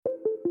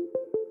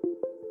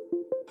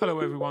Hello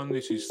everyone,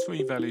 this is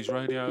Three Valleys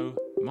Radio.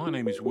 My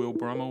name is Will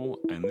Brummel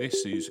and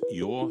this is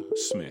Your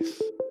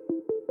Smith.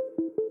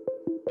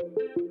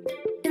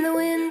 In the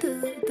wind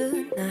of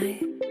the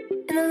night,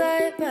 in the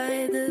light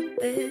by the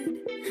bed,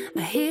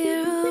 I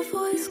hear a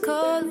voice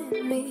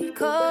calling me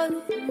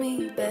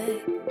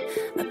back.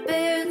 I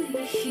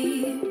barely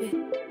hear it,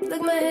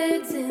 like my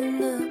head's in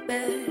the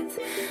bath.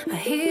 I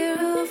hear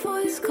a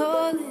voice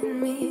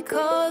calling me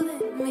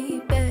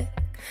back.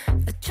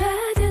 I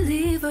tried to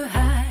leave her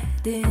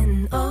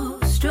hiding, all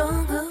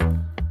strung up.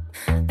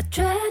 I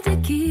tried to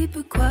keep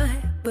her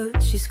quiet,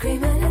 but she's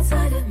screaming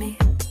inside of me.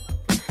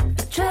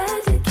 I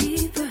tried to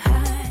keep her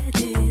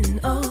hiding,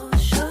 all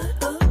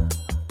shut up.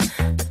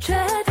 I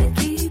tried to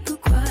keep her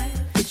quiet,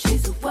 but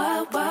she's a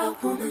wild,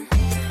 wild woman.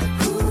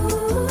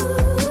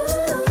 Ooh,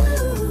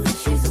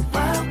 she's a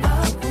wild,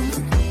 wild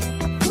woman.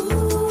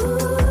 Ooh,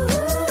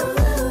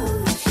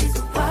 she's a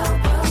wild,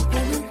 wild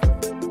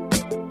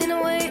woman. In a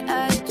way I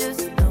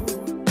just know,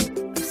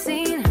 I've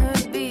seen her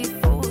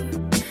before.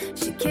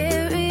 She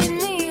carried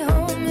me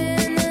home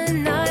in a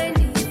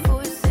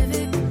 '94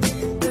 Civic.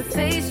 Her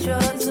face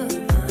draws a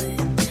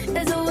line,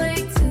 there's a way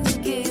to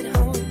get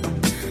home.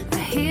 I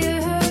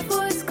hear her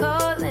voice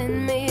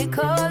calling me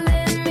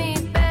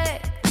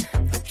back.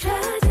 I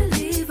tried to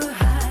leave her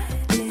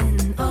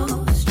hiding,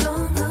 all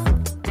strung up.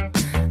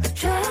 I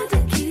tried to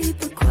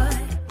keep her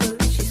quiet,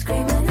 but she's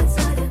screaming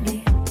inside of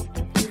me.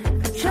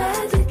 I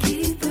tried to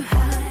keep her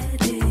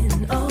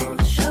hiding, all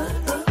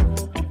shut up.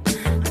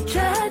 I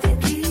tried to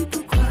keep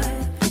her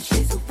quiet, but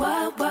she's a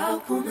wild,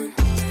 wild woman.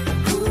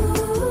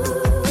 Ooh,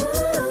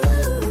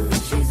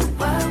 she's a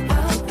wild,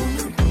 wild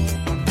woman.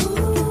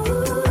 Ooh,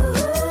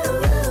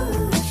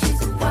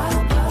 she's a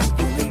wild, wild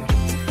woman.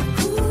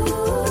 Ooh,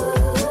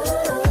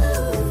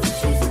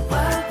 she's a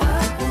wild,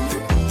 wild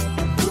woman.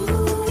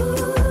 Ooh,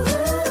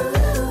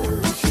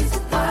 she's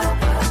a wild,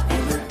 wild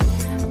woman.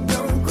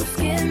 Don't go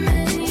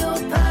skimming your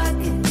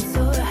pockets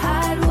or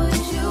hide what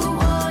you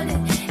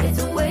wanted. It's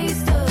a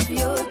waste of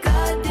your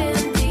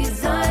goddamn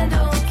design.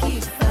 Don't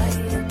keep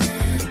fighting.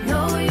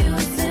 No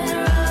use in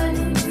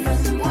running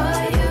from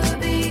what you're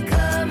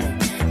becoming.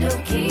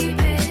 Don't keep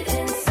it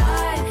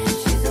inside.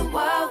 She's a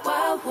wild,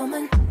 wild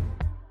woman.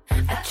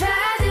 I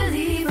tried to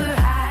leave her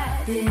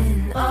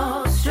hiding,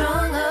 all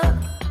strung up.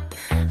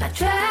 I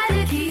tried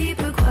to keep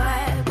her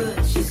quiet,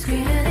 but she's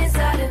screaming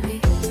inside of me.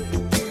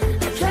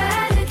 I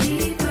tried to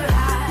keep her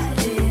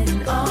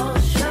hiding, all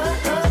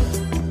shut up.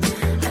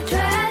 I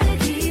tried to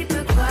keep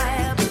her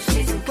quiet, but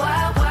she's a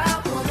wild,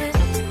 wild woman.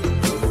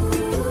 Ooh,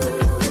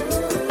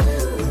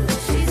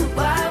 she's a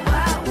wild,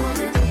 wild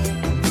woman.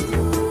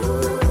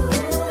 Ooh,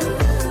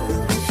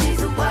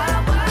 she's a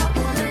wild, wild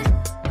woman.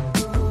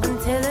 I'm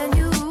telling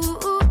you,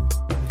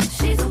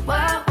 she's a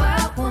wild,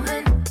 wild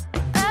woman.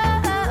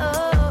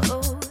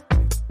 Oh,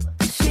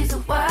 she's a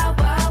wild,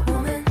 wild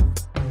woman.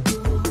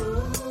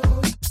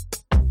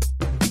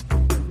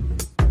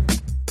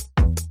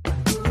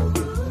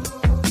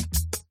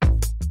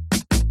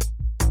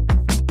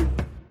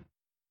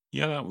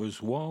 Yeah, that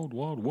was Wild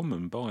Wild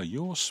Woman by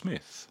Your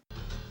Smith.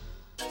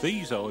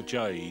 These are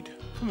Jade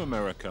from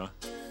America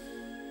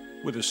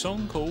with a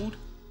song called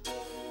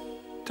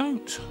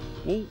Don't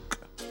Walk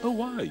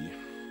Away.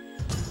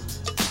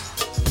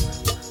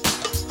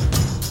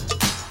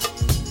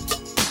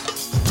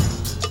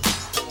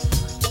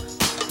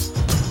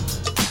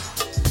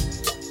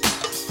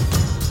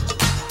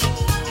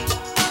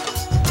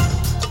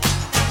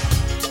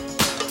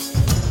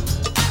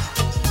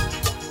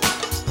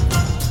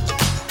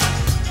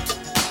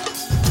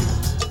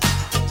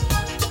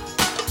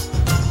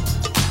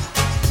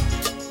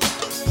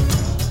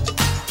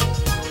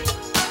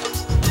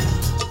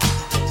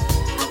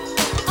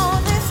 All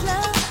this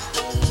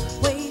love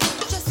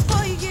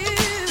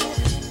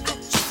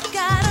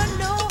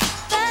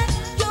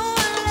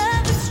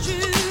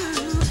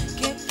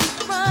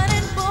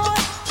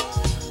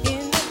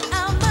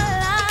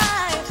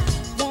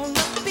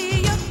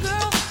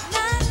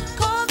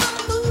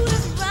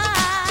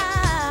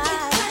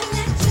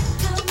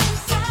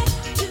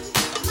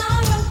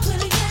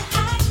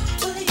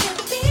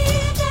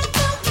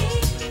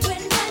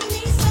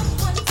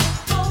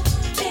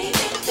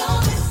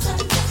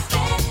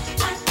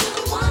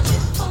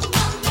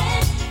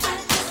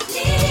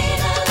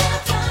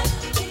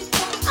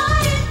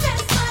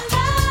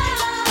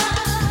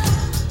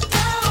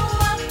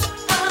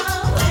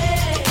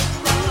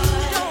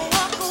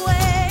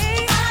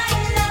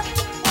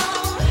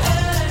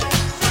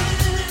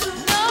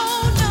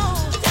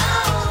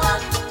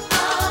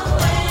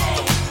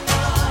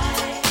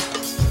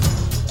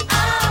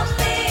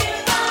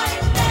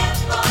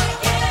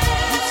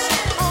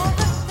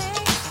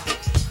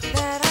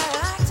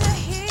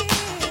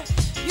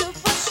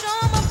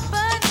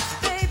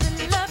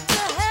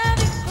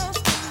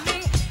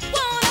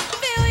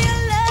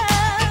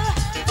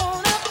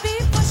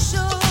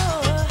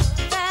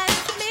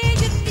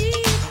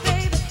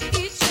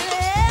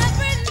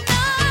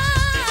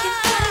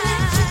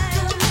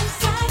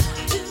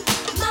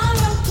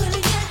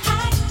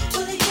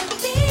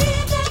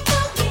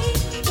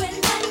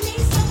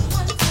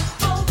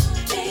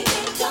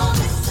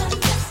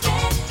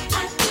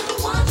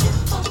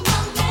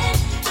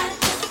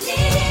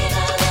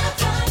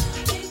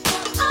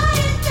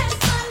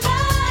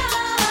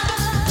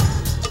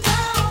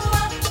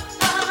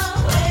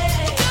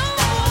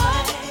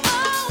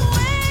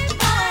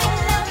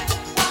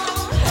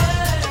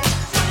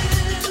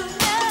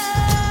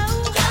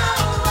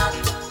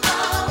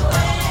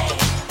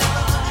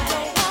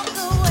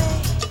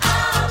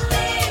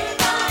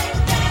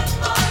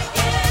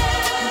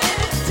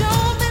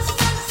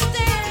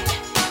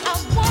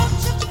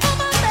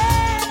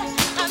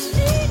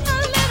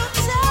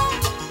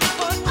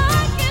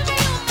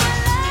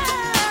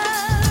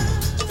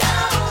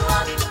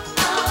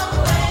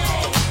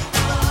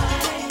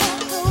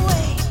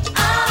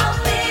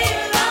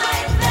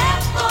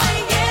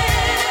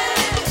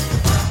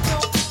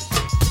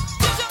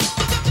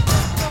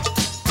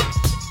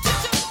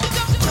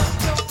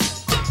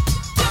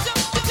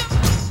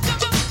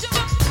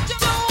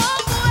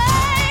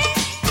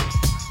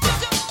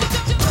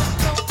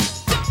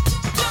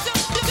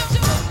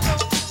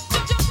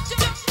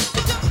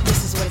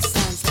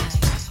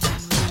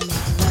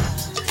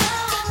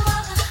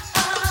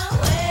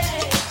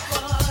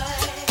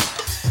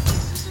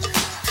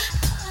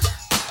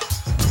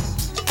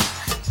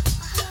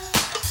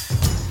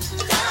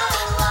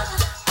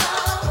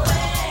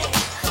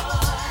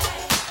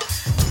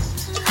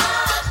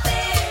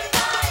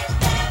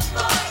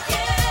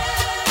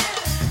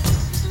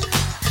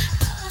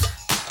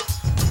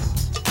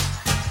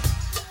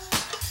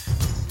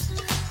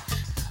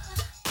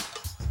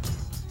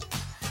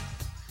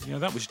Yeah,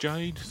 that was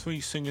Jade,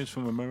 3 singers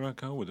from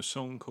America with a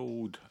song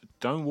called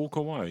Don't Walk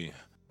Away.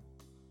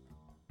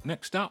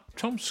 Next up,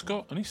 Tom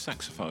Scott and his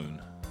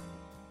saxophone.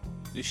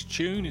 This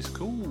tune is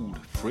called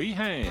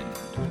Freehand.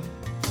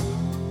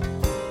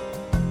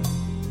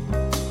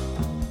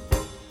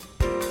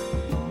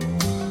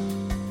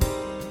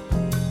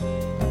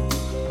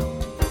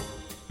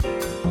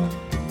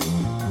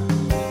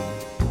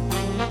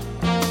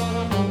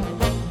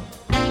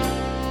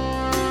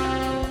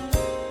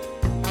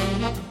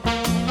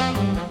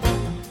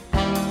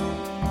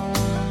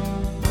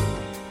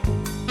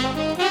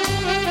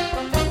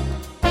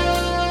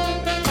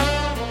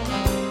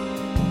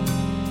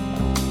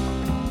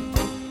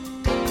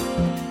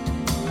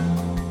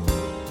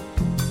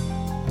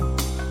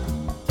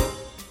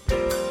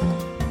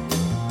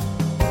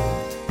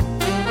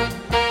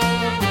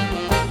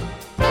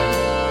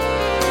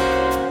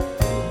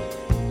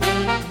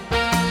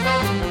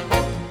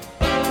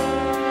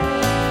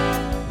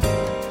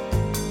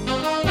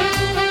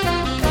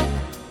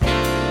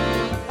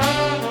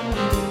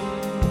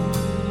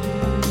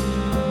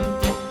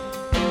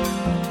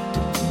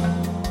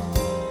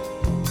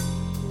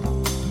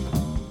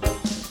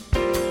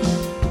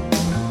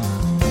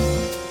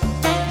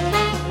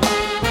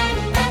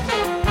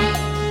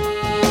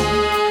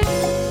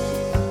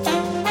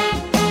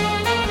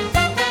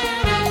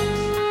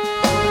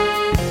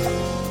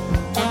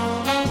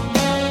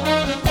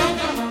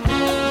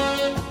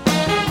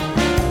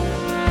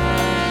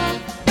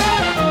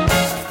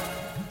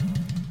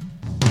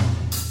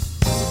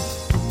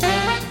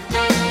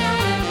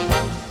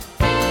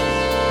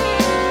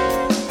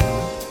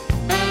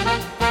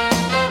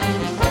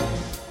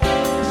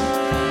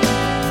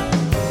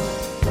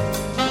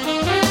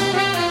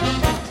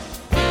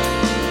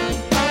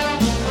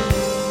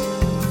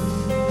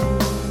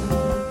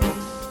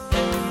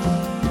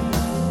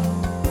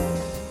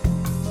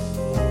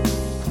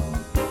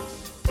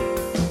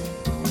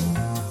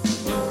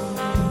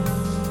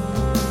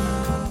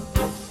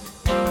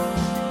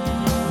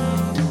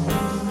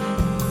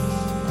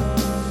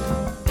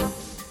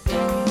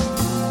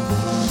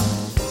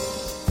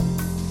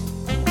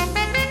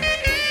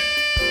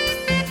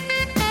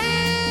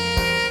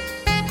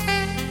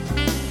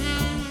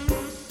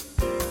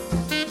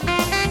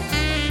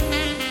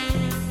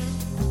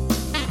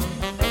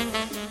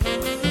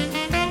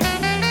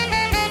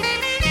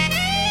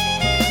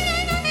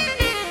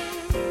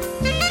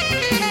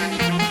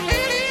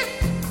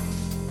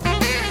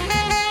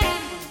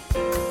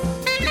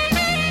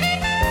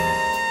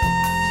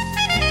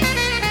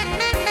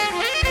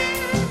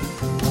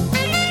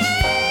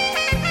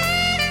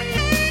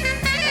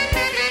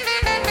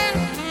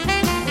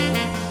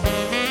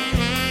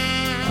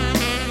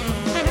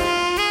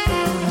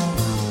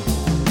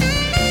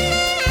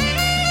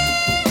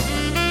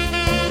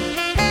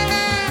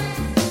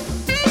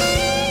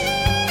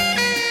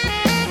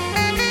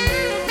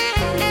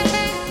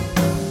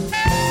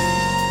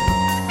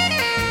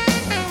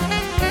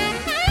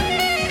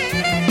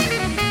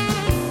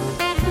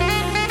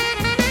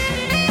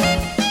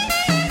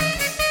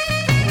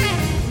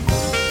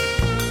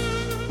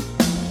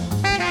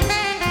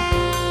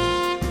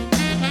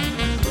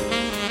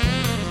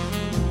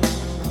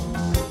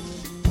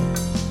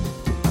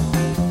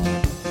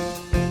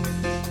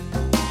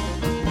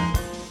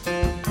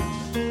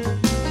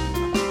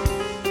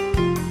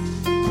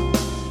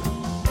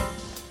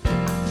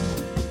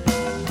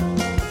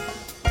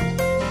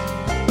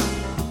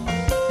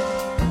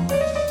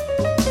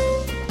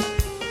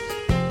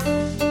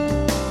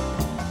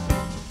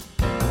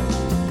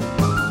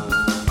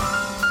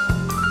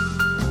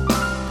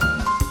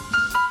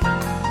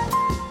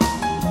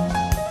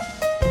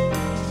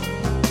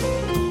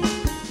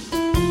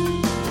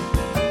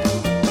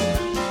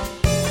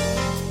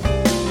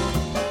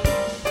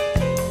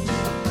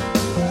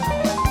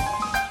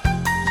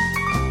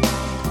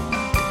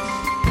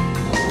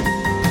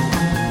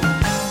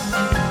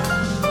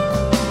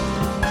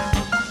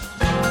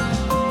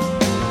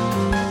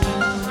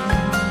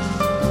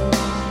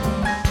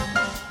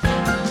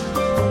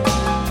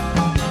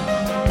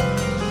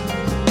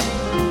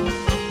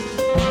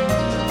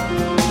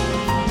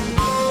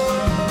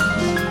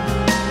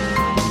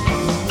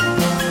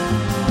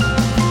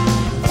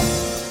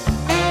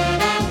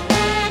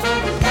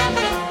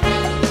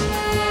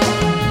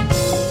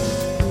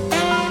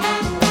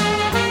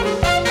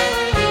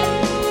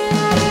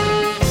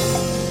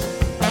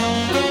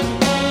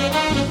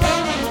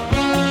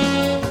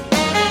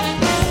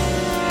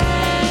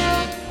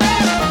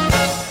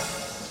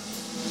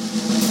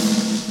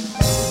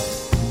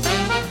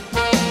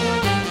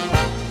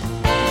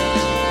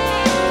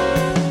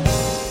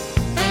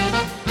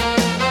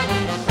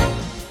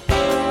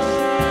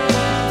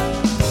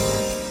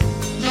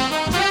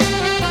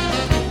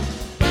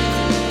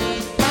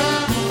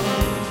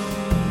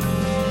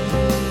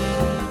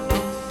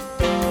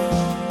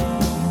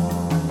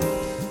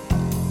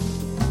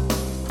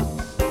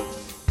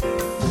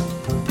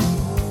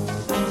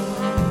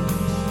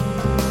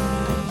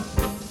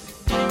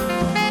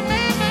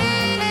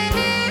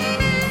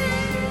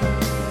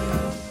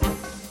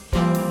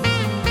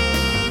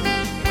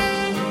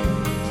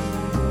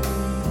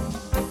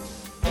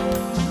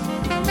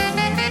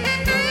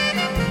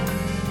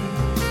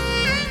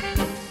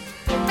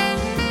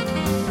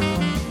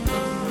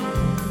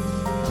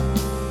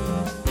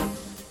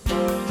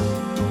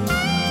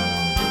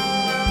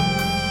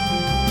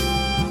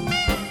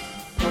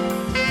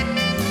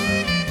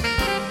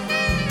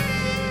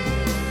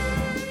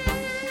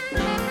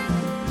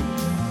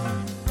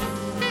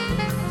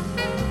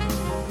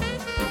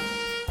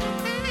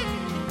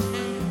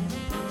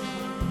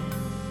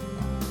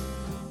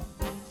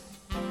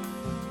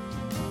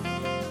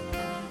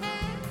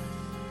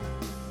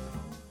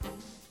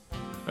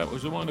 That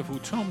was the wonderful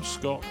Tom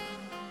Scott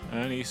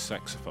and his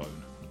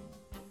saxophone.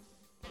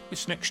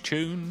 This next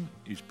tune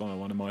is by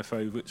one of my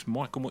favourites,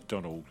 Michael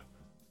McDonald.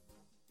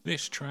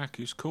 This track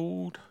is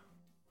called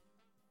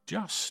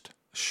Just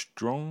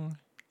Strong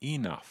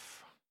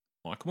Enough.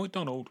 Michael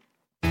McDonald.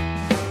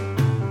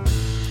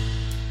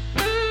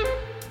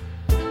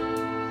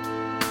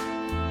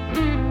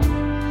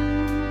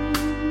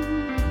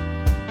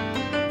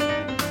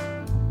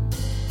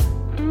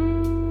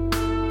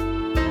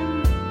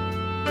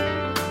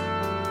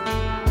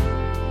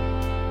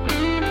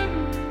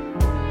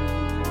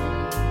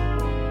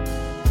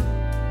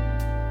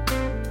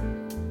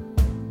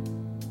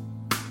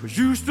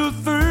 Used to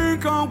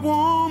think I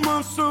wore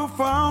myself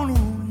out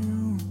on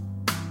you,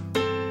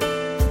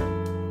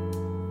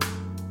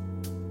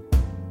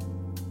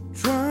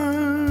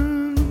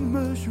 trying to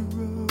measure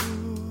up.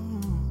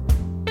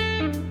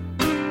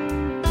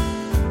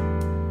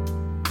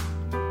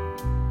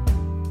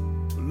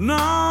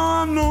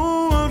 Now I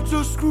know I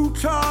just grew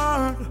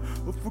tired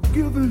of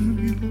forgiving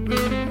you,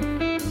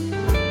 baby,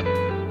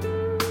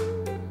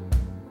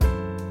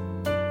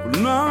 for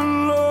not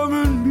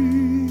loving me.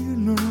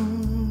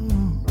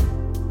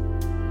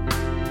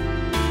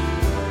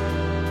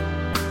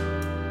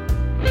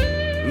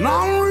 And I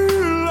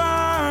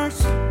realize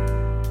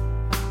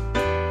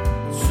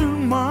it's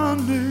in my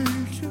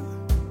nature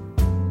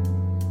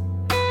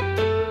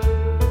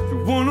to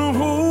wanna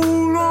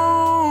hold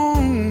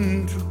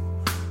on to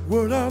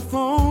what I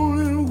thought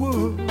it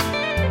was,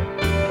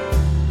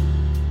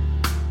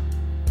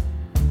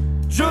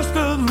 just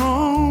as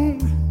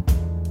long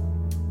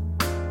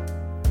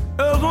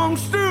as I'm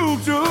still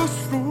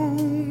just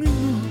strong enough.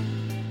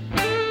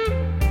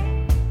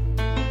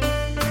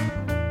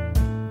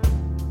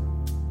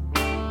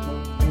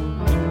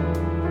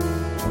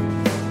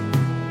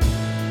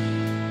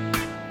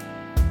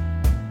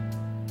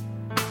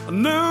 I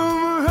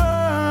never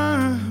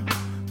had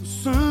the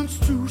sense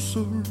to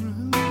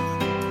surrender,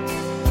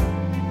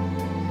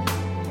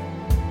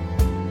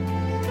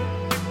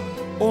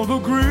 or the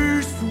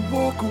grace to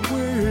walk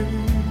away.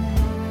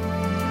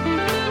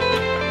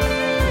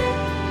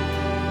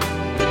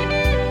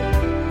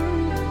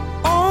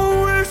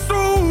 Always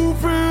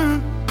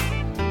open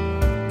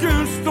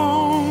against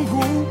all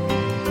hope.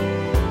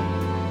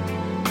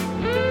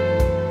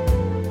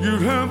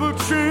 You'd have a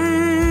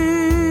change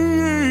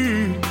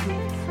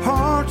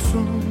heart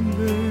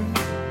someday.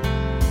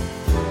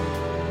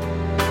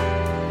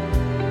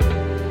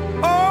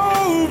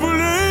 Oh, but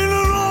ain't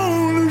it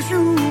only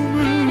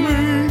human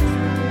beings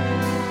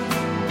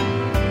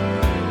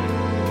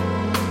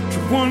to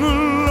wanna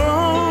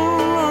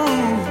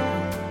love,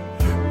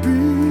 be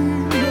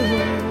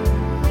loved.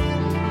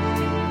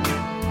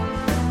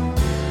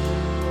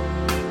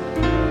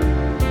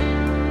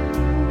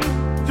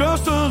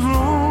 Just as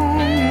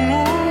long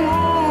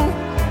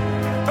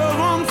as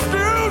I'm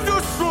still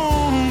just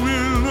strong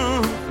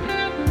enough,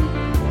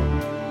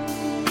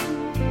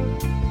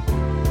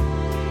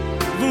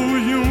 though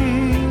you're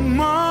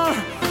my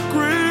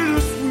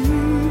greatest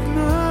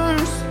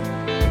weakness,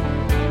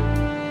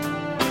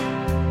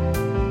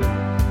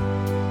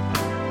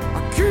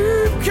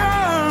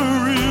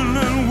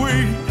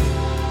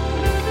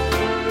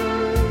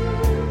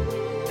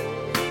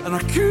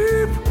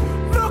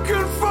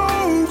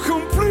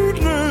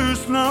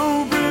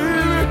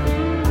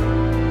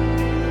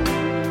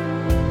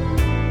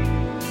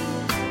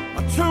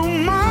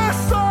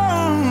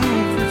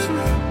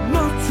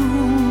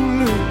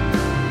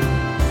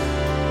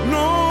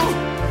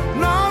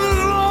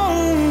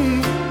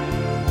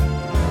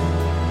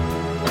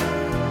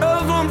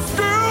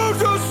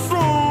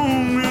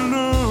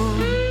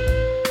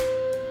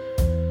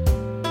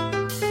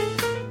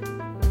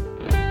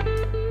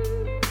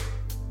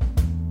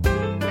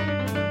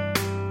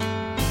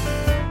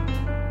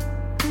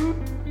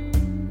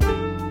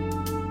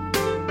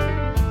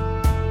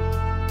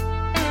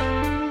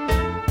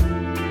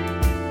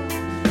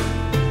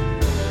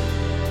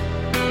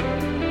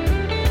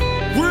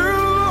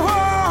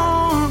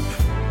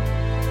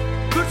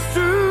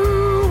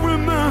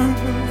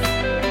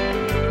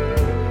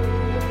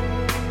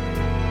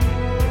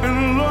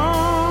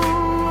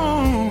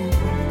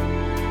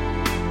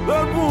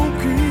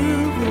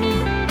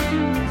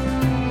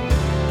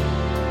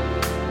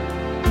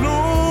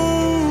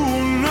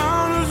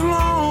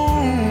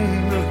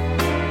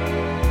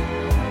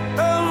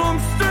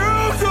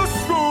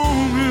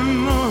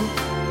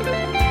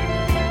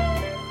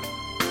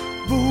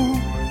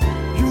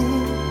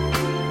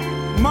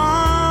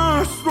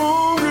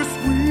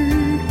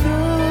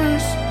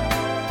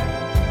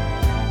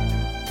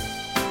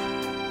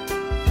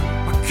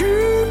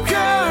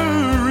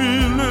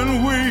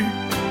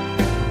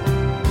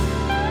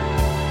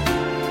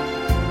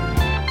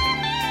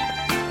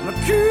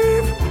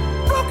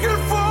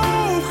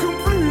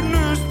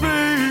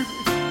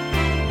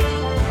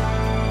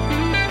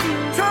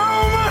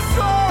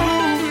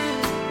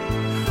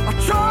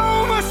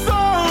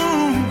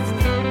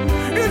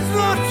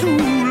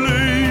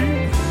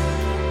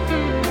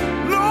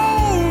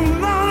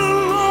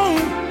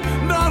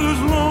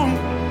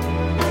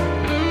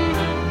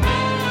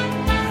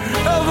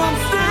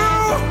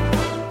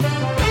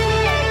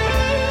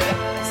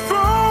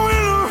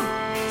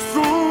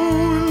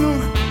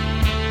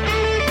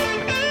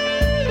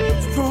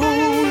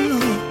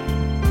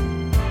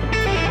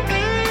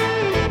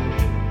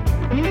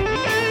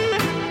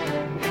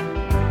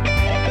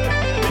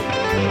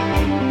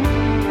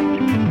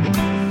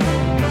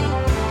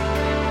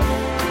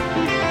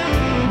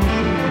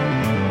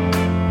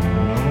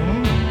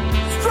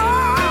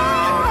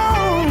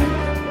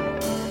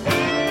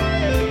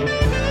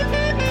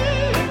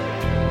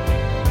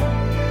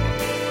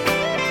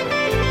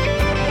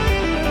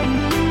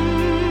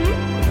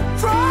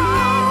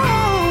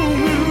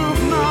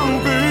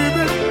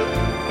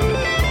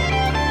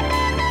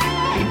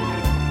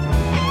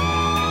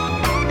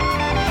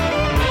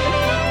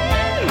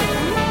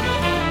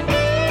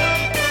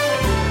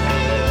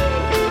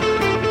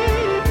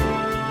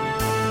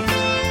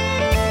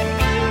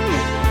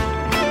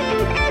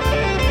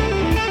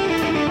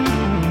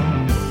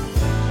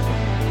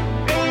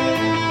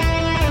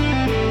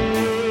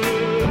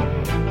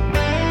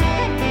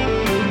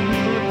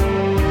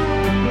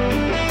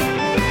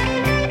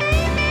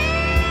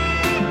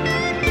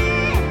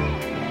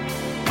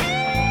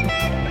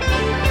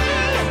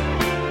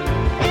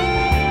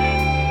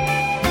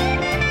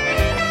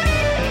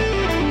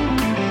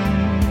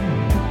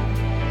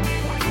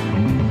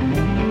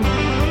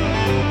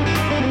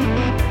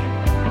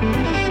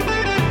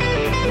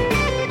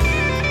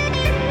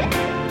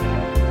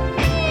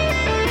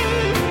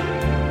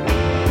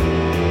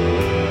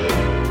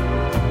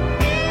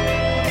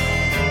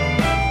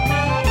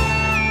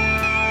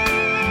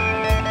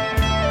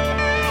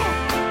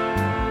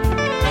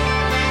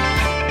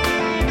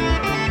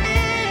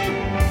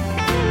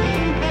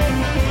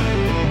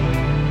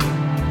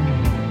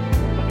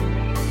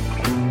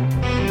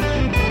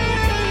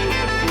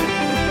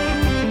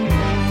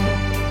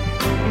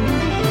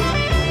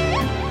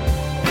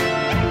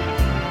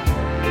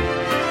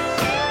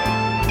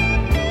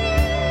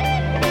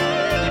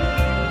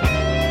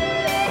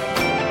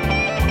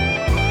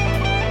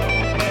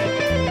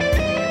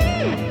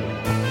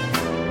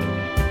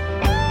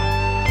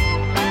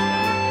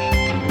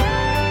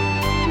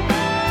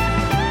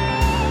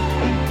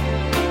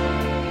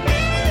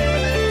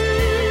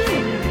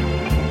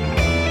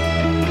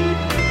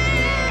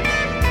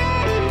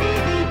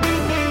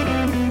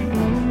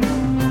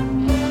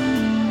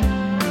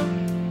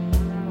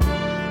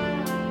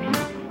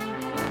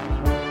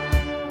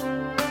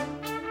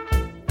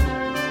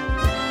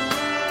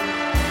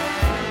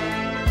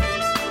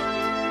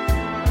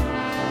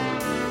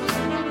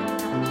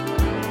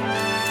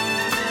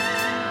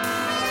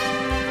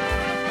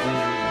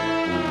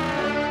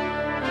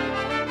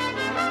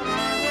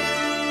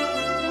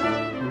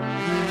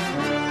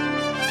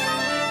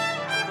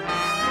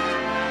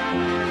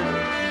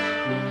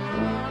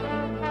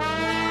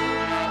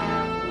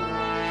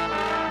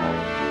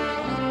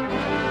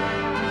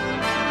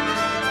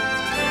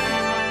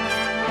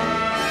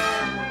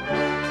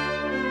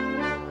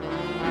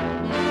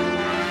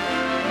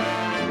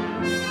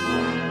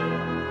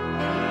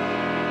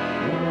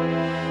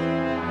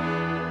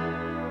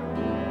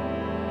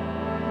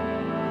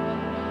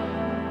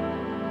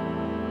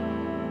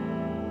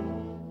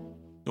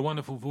 the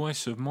wonderful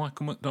voice of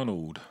Michael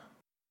McDonald.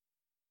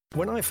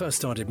 When I first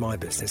started my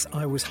business,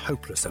 I was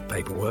hopeless at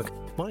paperwork.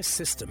 My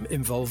system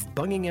involved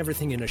bunging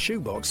everything in a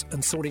shoebox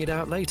and sorting it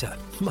out later,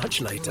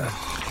 much later.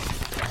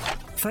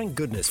 Thank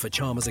goodness for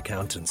Chalmers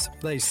Accountants.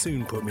 They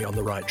soon put me on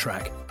the right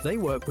track. They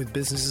work with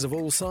businesses of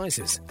all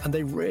sizes, and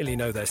they really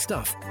know their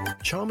stuff.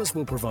 Chalmers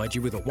will provide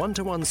you with a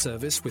one-to-one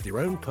service with your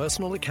own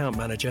personal account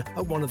manager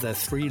at one of their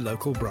 3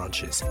 local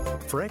branches.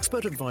 For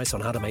expert advice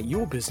on how to make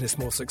your business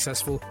more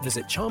successful,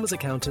 visit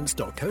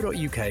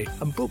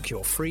chalmersaccountants.co.uk and book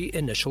your free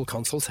initial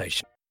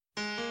consultation.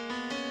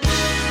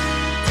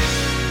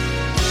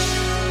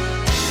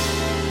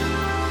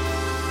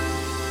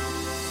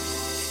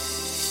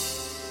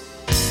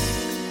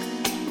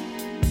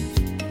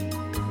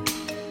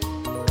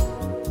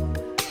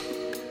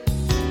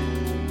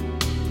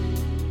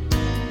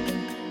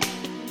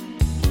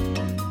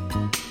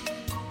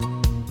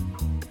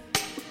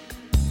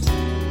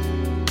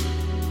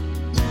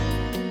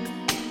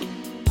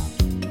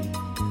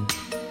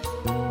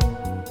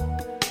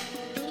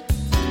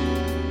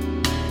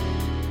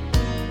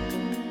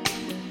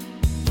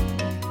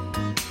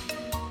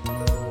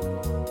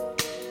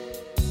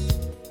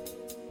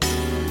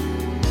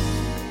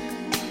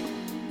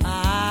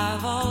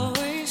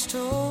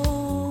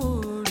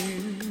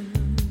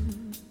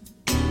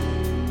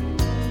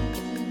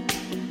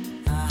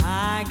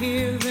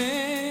 Here I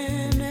stand.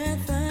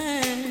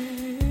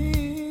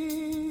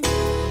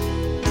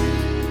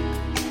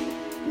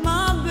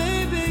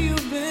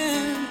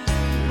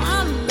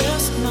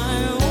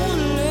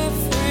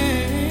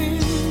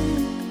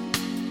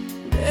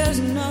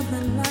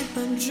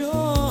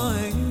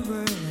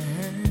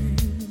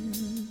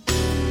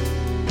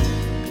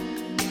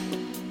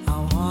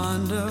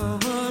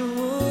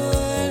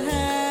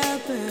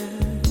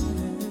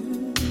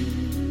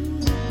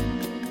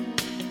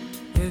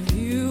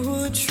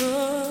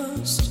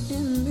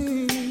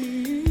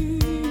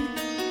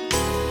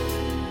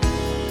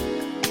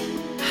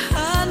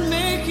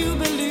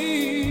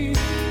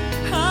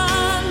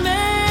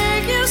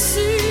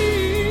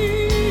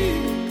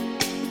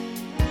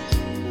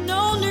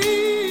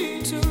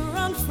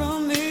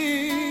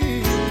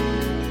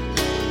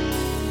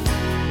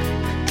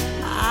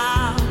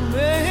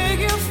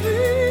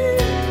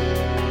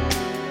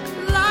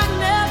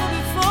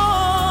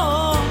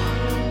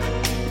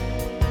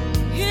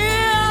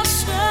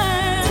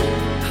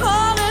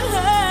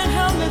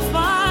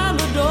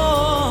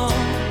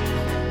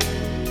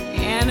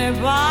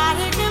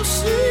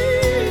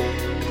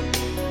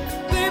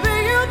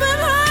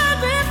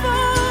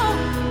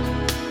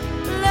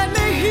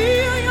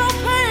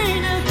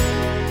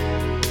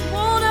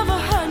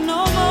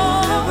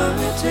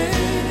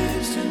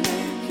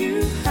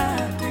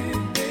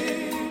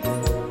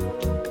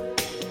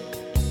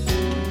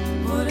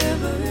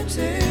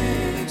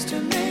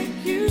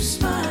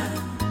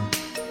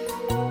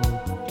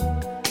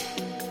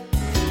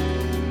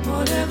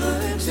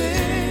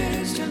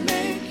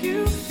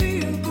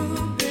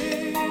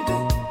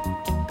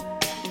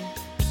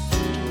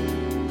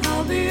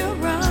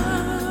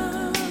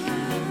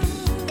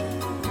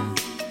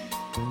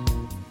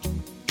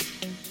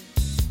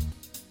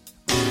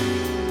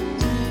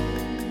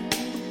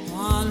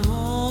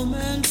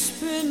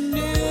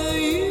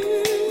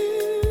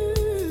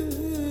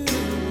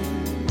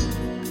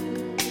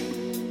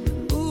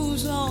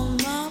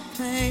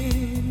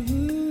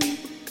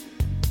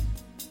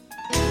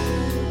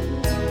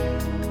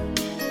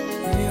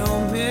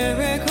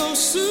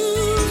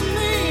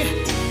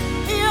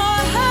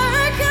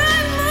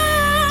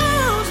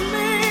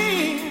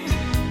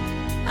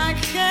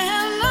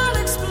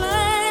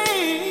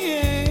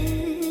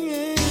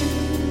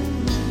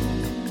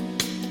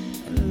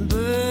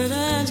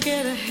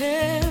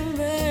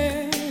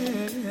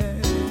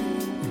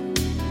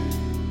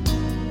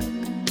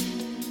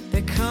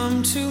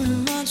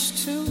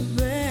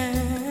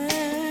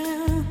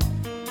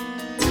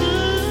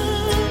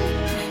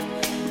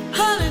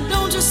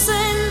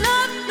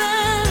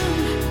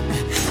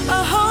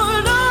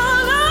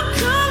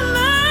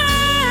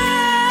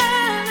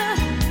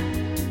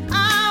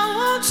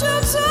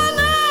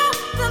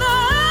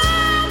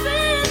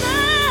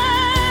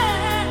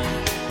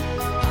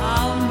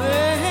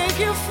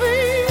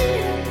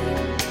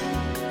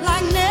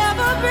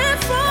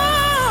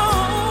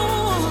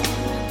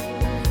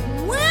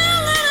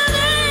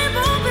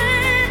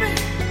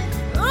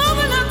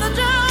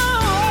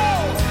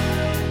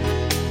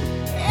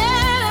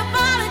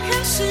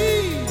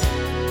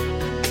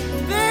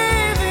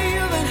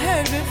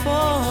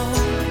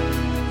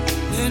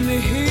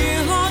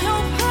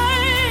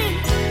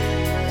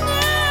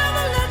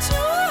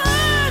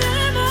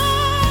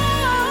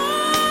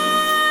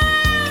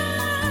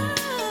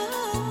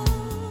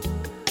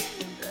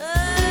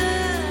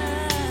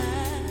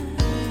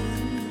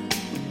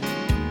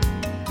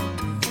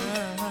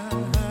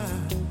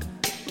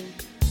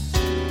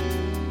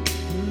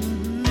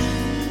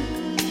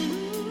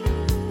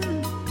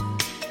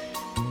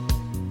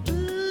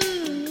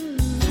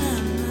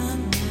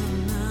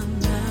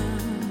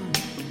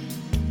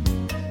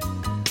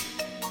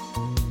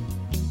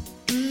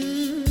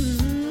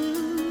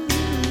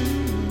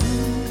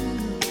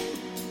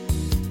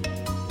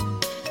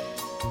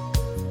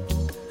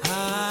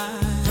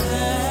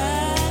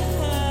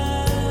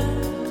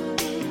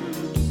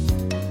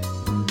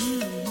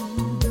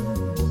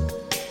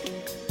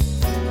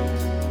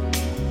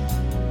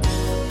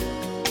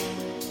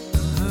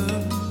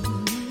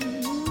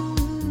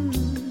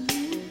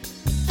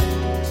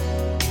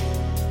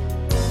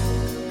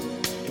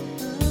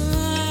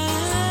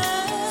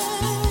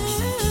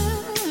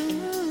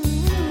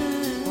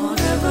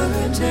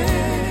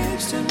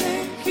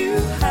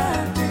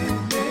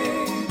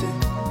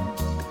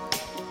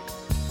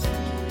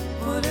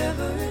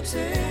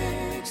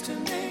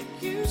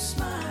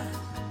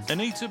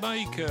 Anita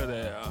Baker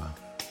there.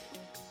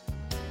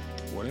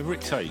 Whatever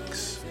it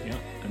takes. Yeah,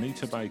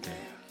 Anita Baker.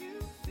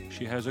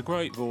 She has a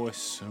great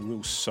voice, a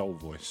real soul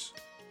voice.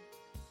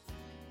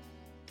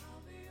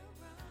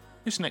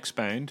 This next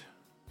band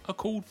are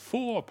called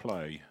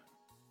Fourplay.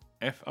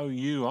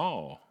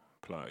 F-O-U-R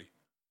play.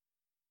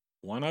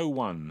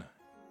 101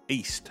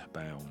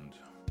 Eastbound.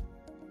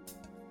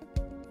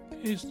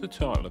 Here's the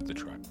title of the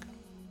track.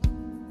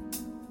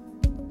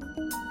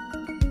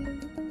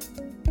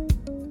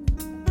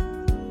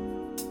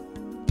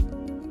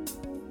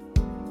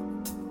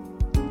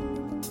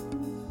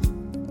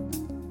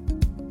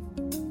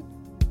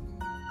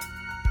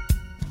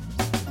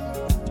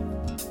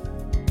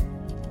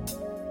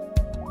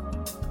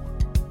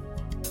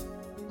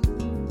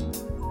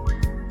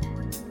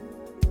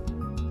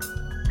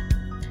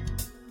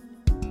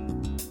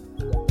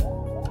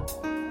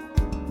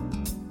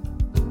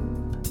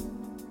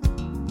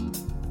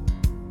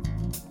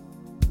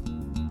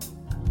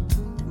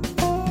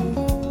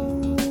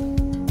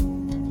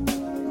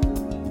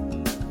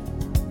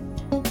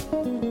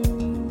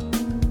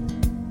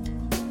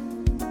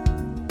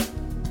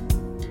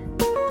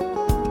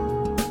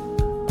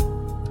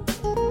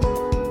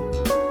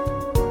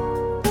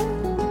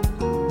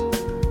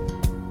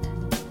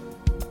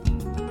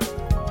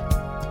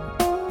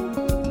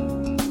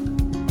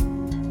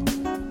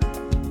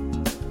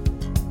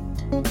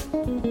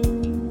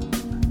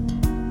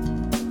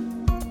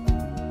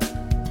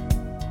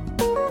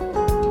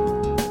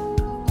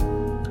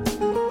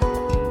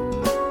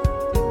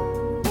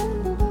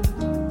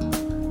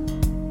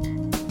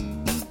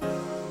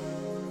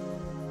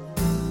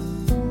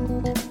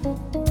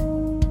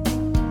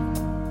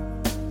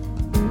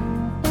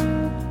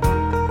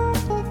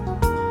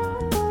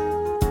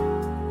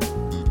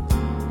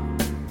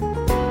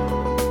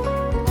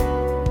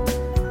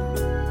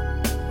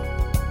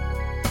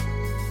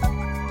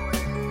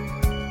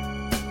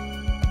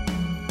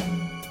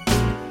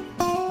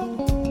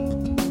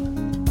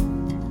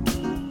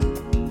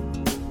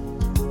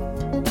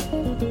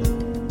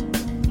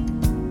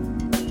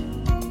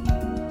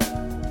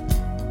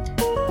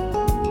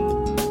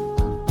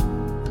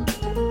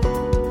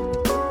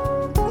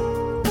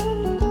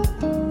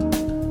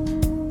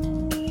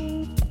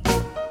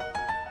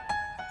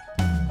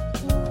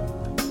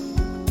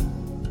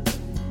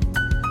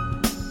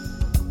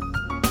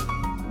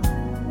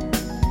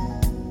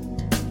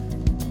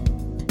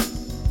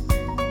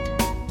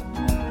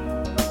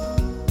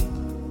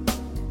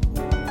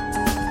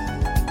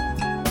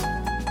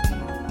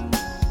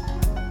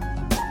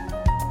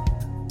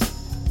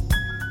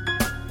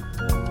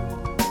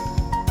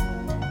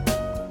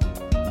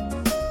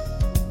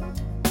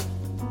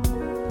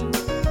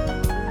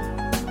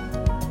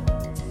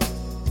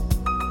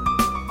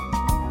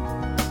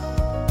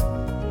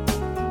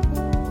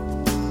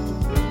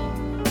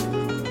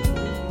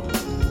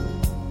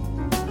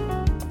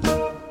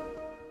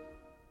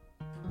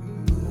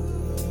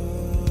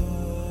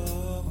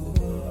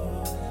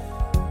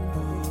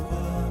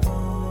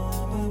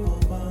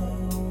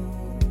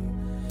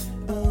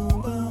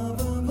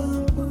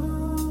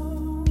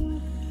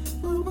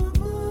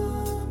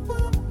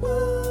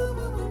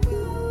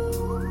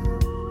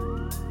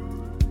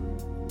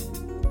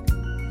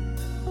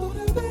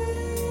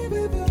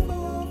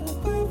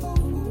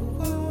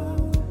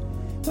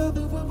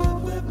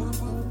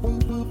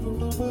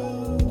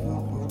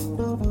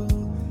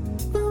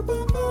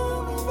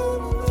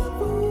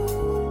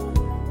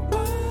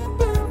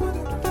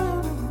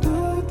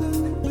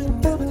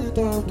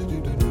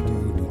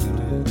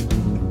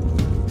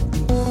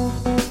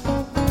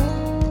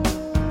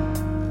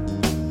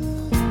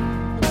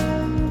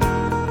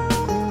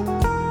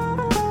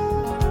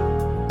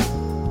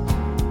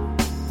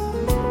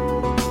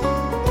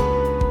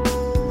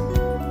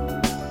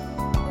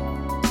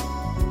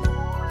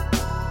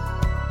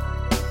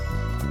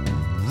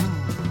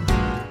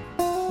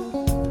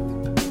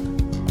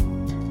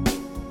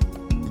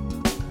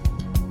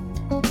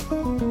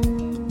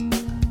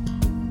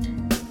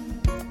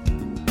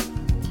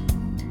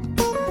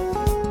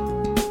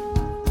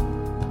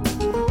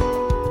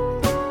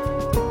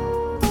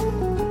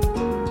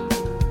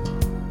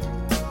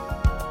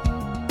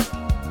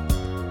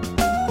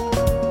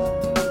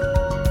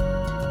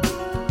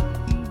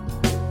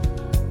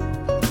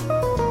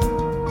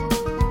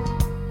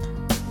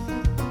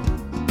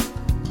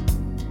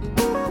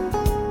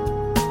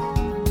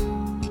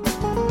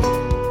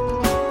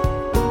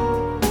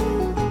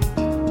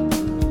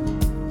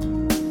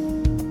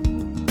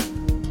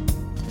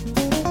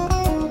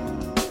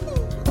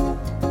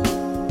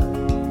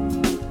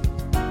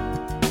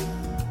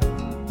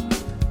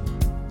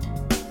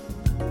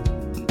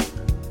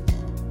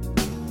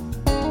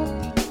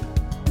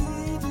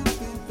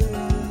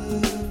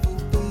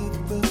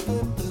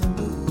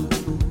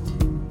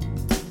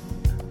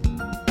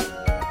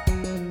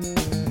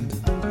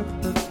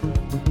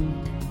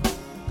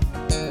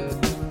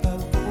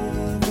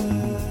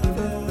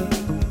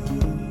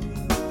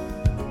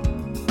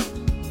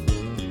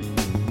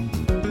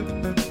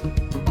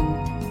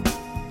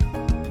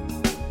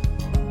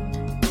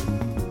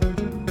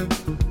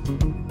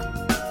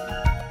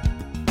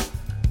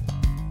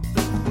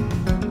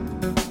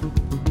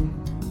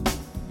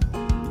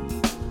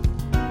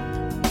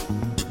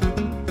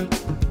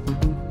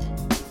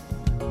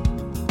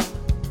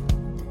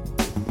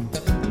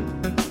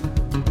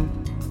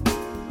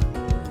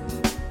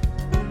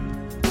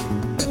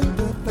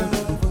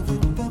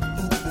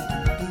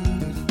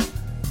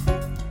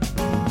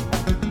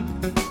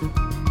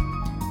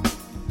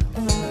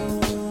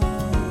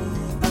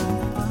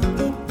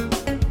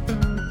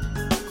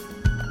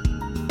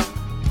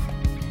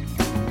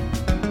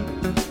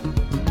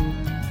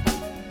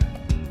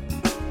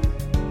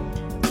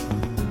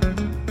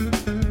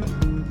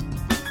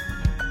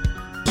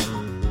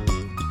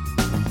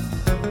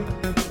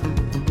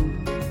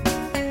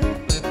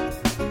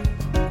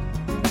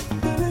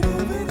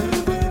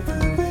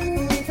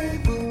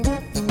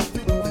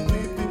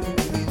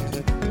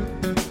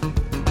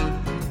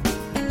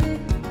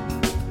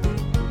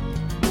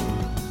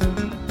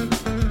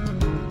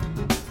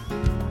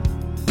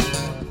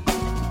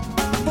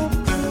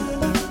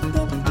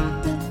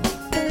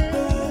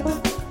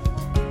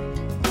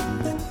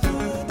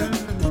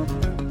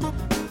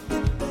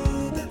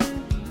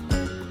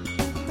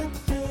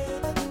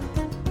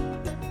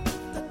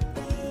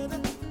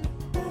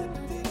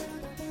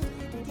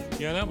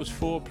 Yeah, that was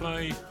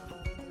Foreplay.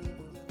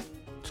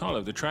 Title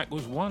of the track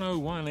was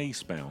 101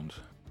 Eastbound.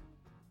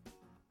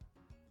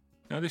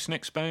 Now this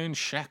next band,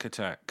 Shack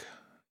Attack.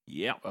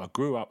 Yep, I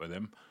grew up with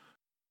them.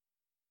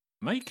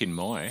 Making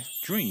my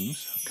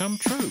dreams come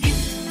true.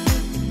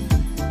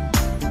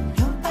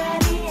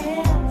 Nobody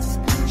else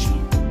but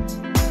you,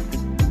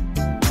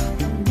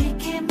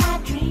 making my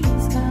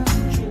dreams come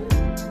true.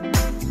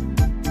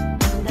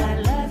 And I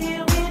love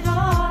you with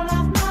all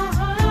of my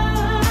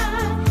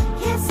heart.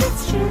 Yes,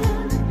 it's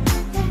true,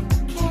 that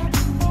can't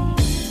be.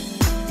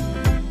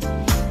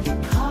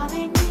 You're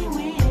calling me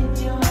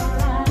with your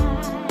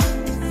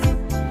eyes.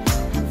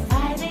 I'm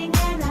fighting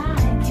and I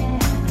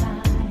can't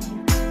hide.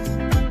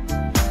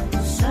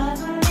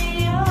 Suddenly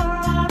you're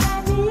all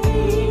I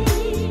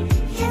need.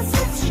 Yes,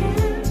 it's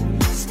true,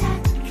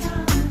 stuck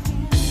on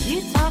you. You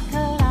talk a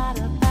lot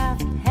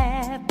about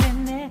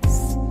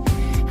happiness,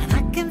 and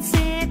I can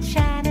see it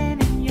shining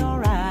in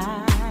your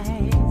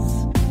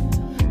eyes.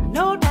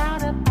 No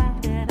doubt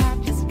about it, I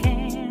just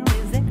can't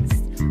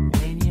resist.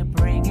 When you're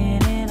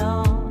bringing it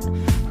on,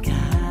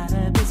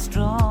 gotta be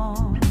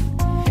strong.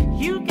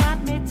 You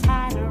got me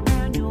tied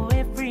around your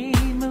every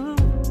move.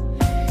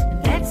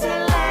 That's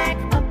like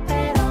a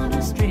puppet on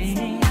a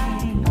string.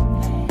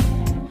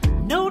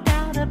 No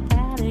doubt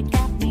about it,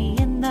 got me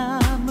in the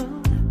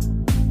mood.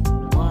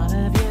 What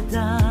have you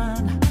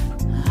done?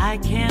 I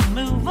can't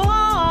move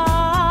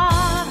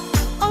on.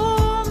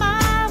 Oh,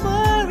 my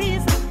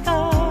worries are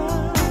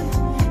gone.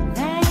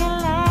 Now you're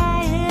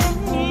lying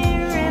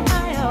here in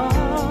my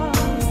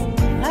arms.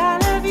 I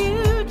love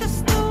you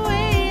just the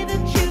way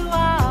that you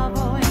are,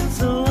 boy.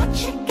 So what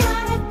you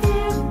gonna do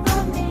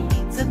for me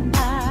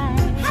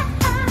tonight?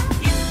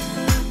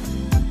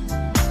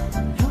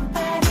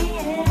 Nobody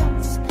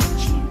else but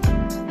you,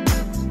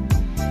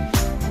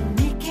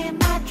 making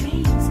my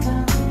dreams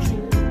come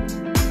true.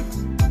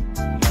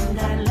 And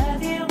I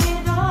love you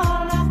with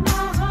all of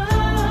my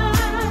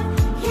heart.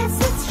 Yes,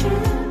 it's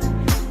true,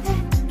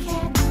 that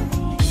can't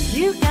be.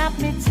 You got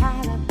me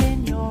tied up in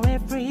your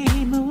every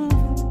move,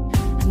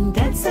 and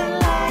dancing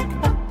like a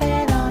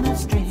puppet on a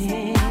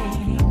string.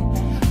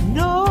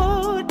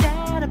 No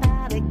doubt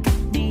about it,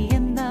 got me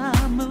in the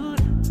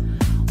mood.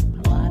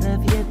 What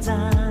have you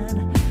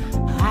done?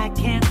 I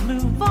can't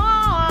move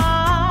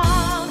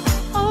on.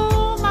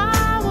 Oh,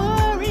 my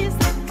worries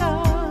are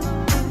gone.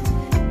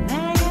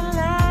 Now you're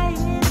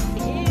lying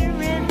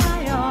here in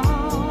my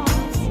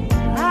arms.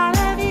 I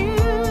love you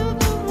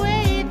the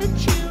way that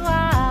you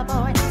are,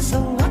 boy. So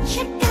what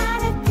you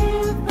gotta do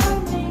for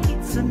me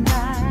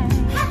tonight?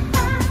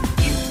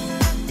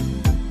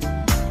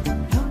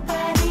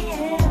 Nobody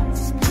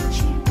else but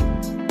you,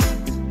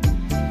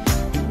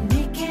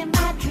 making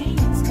my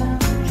dreams come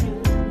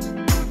true.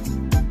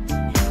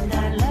 And I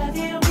love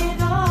you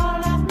with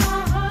all of my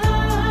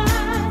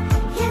heart.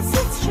 Yes,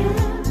 it's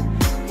true,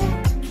 that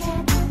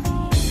can't be.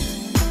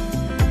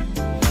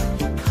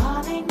 You're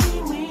calling me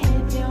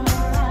with your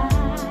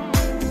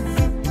eyes.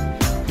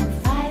 I'm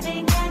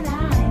fighting and I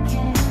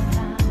can't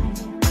hide.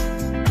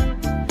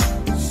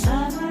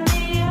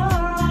 Suddenly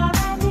you're all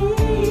I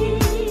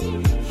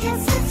need.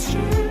 Yes, it's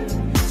true,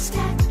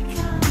 stuck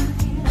on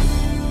you.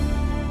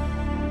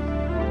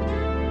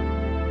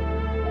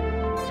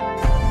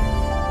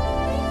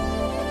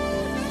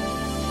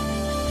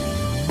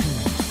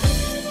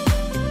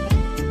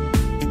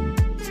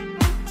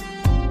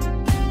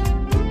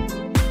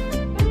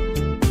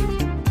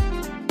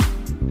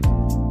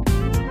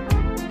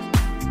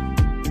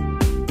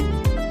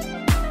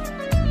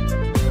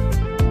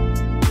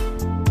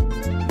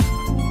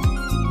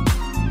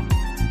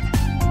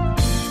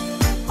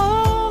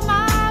 Oh,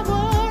 my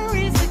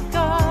worries are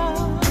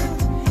gone,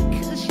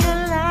 'cause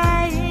you're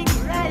lying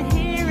right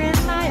here in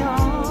my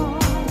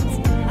arms.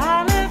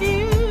 I love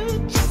you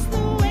just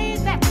the way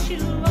that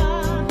you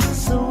are.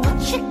 So what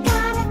you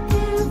gotta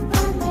do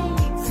for me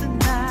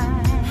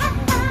tonight?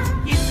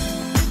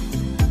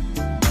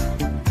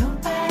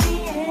 Nobody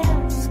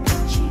else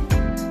but you,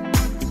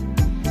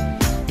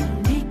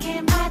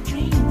 making my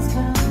dreams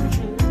come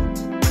true.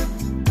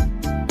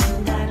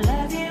 And I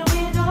love you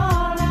with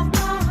all of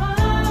my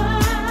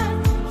heart.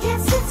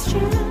 Yes, it's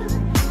true,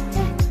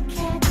 that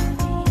can't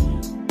be.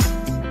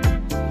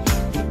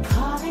 You're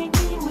calling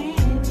me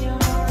with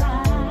your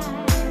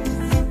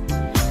eyes.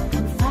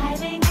 I'm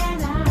fighting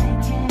and I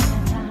can't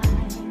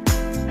hide.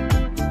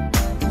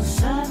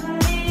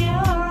 Suddenly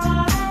you're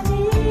all I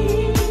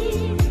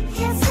need.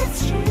 Yes, it's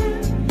true,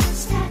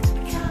 stuck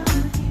on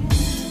you.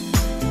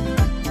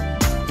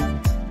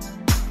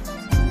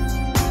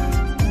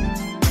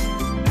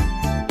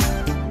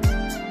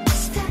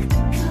 Stuck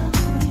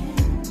on you.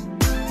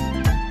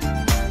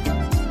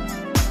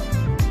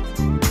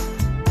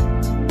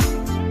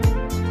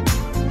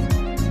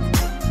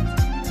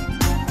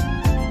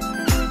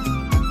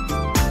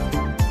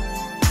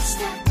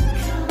 Stuck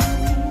on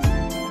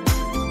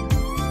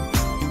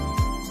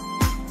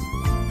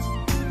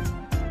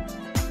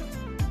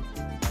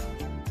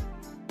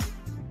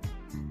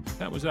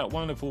That was that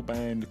wonderful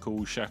band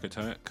called Shack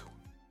Attack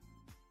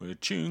with a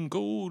tune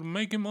called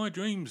Making My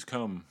Dreams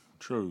Come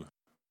True.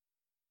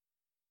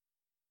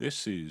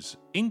 This is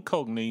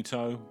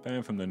Incognito,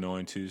 band from the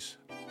 90s.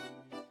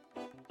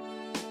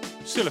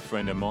 Still a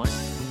friend of mine.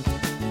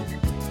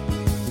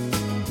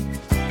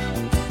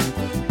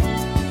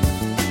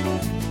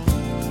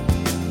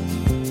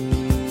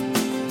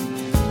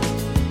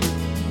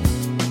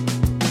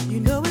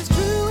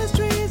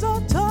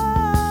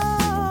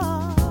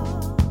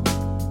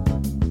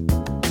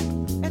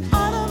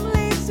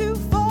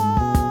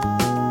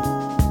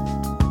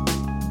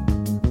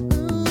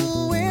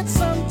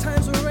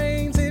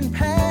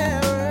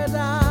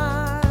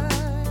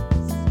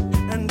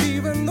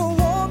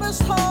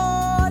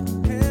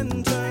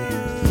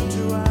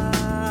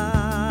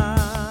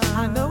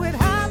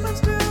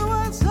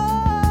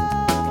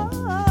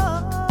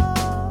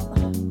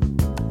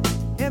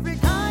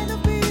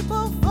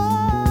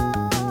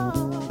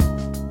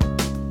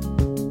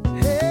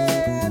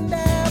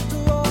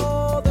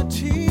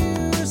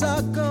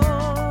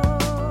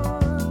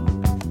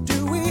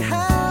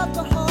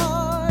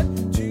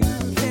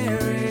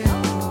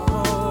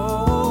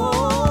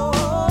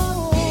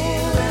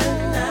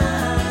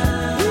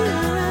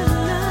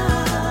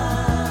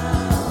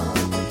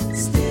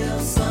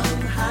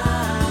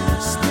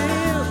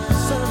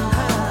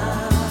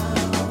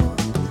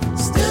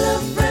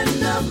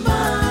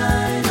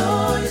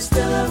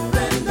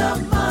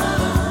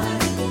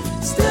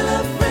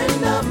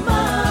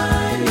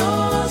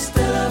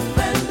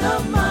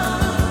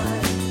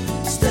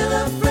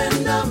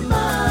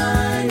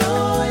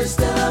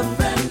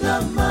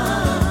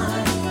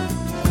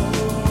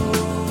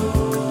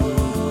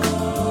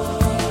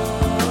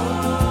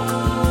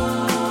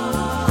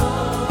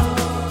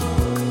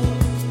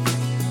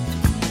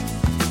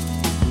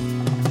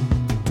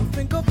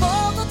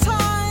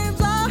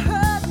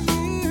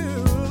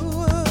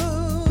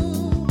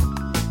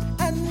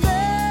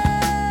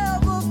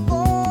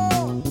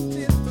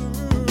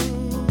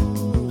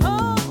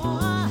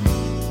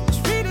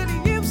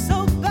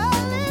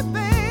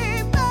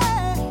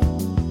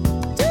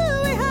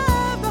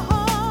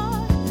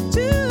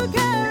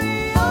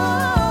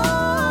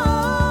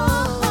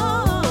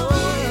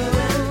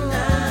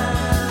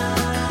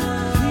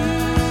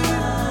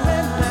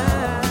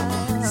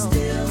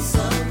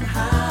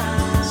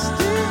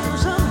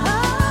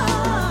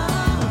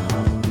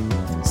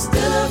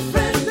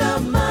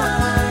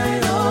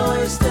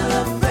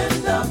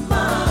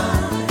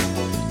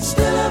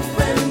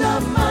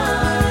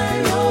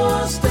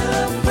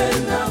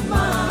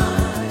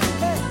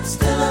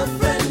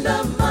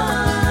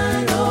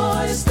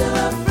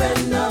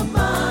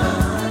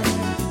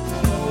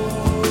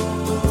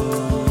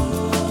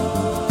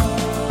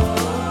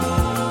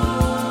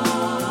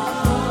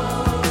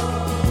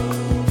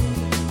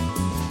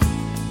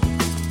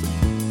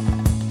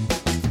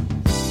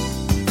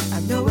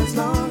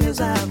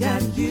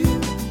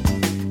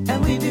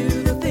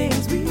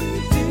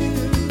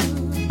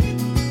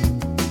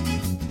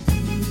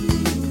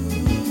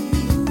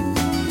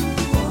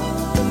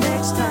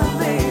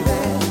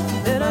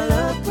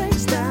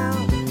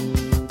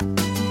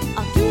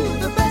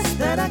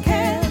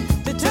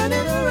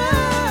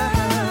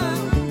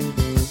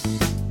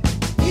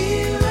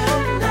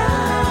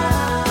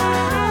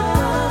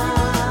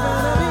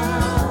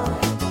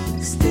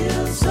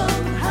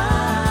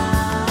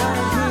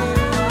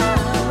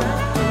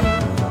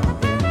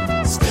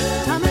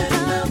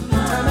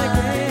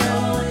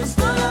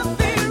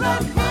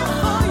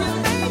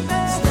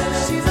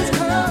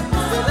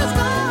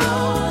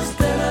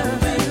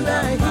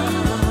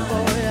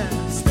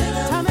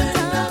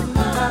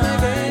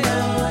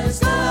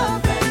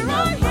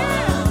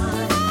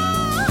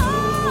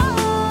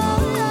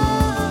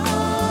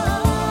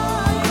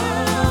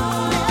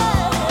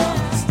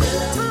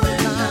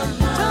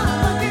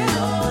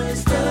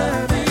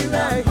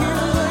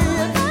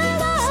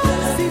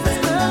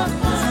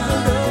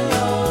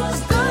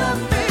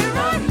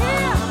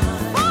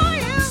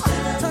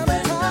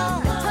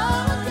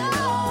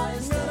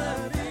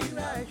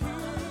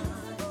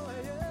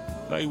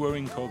 They were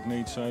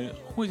Incognito.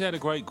 Always had a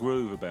great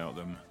groove about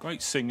them.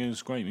 Great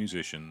singers, great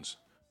musicians.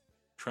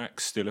 Track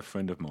Still a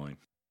Friend of Mine.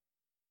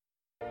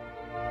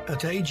 At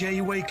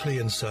AJ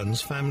Wakely &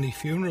 Sons Family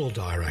Funeral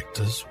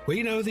Directors,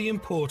 we know the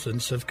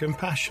importance of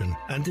compassion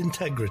and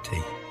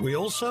integrity. We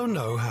also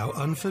know how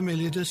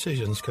unfamiliar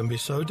decisions can be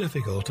so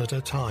difficult at a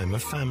time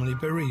of family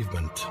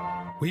bereavement.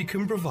 We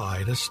can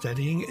provide a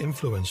steadying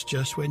influence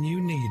just when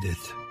you need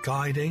it,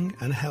 guiding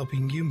and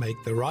helping you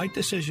make the right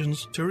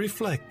decisions to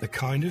reflect the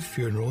kind of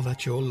funeral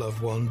that your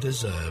loved one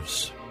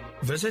deserves.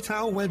 Visit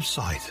our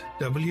website,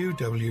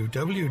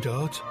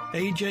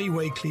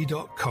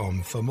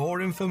 www.ajwakely.com, for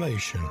more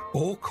information,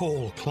 or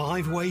call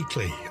Clive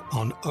Wakely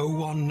on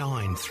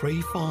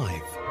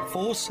 01935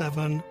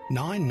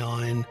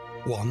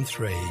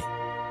 479913.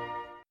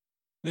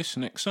 This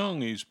next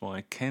song is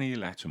by Kenny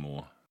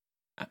Lattimore.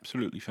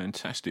 Absolutely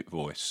fantastic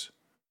voice.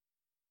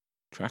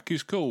 Track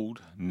is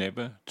called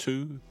Never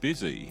Too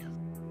Busy.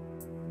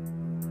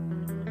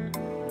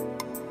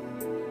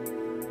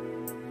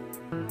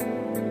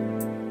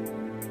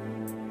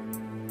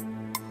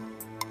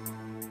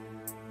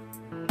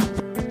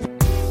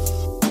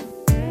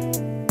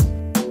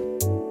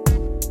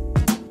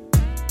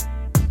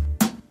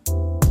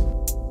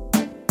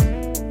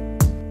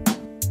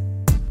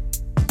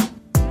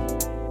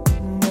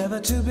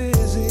 too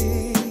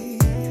busy.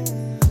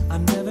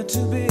 I'm never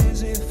too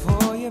busy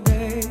for you,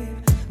 babe.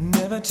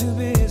 Never too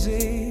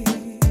busy.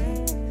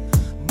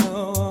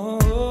 No.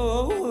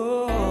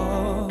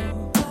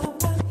 I've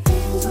got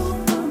things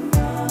on my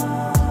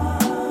mind.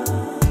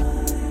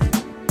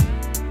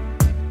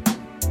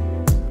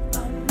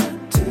 I'm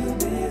not too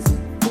busy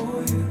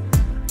for you.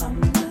 I'm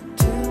not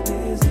too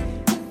busy.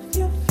 If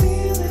you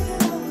feel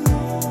it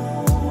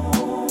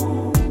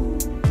alone,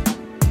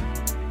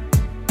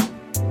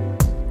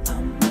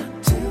 I'm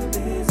not too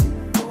busy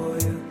for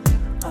you.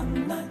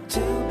 I'm not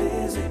too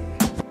busy.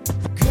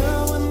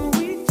 Girl, when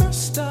we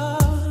first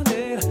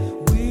started,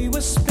 we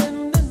were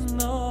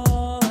spending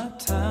all our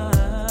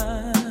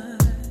time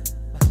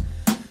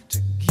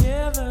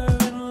together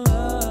in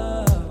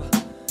love.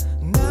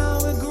 Now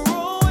we're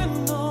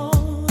growing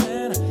old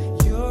and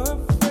you're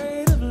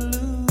afraid of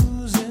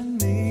losing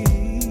me.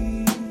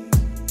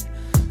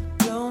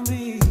 Don't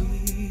be.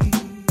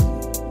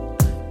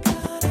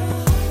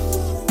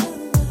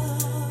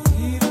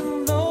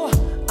 Even though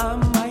I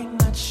might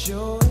not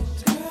show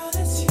it, girl,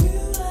 it's you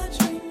I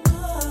dream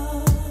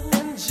of.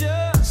 And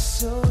just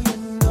so you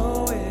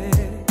know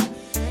it,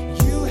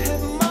 you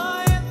have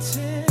my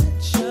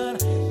attention.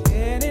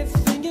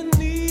 Anything you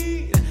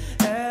need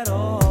at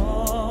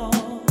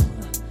all,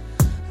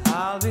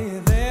 I'll be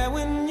there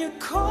when you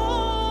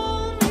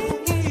call me.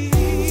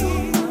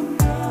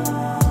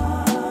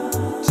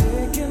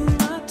 Taking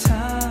my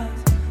time,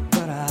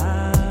 but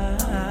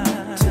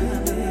I'm too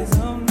busy.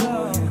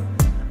 No,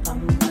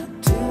 I'm not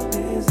too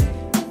busy.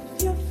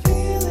 If you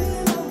feel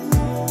it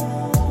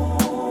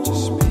alone,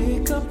 just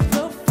pick up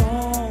the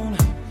phone,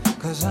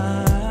 'cause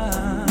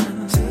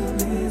I'm too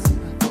busy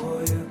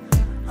for you.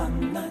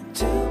 I'm not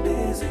too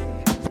busy.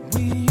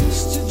 We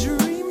used to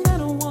dream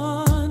that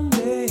one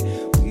day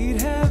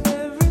we'd have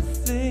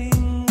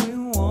everything we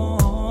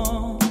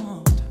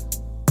want.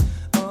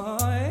 Oh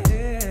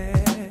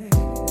yeah.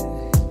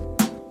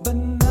 But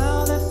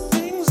now that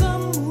things are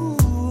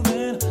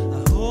moving, I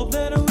hope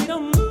that we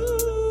don't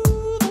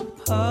move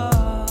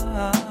apart.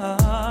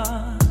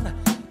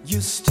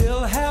 You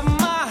still have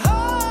my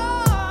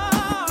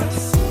heart.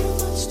 There's so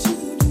much to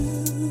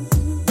do,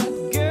 but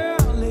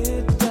girl,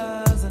 it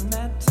doesn't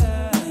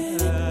matter.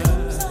 When it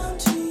comes down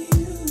to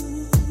you,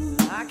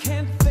 I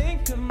can't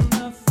think of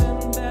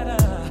nothing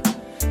better.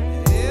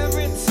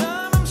 Every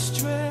time I'm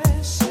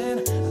stressing,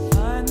 I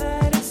find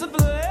that it's a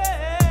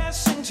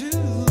blessing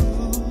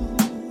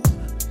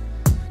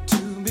to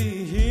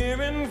be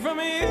hearing from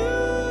you.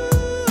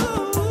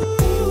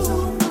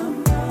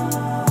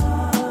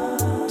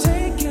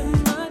 Taking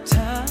my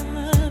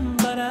time,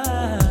 but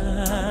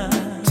I'm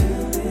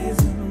too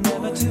busy,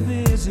 never too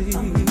busy.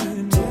 I'm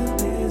too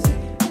busy.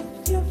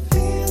 If you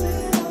feel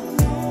it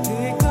alone,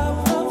 pick up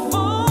the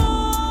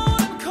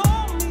phone and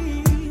call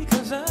me,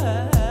 'cause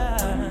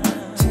I'm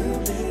too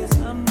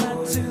busy. I'm not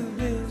too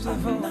busy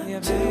for you,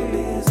 baby.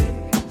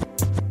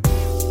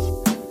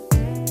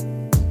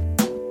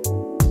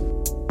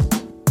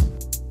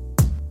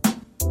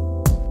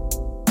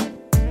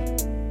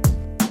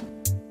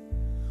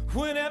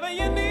 Whenever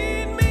you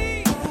need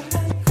me,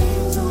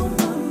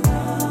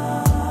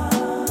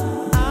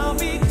 I'll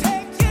be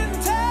taking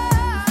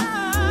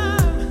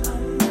time.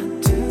 I'm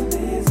not too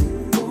busy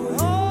for you.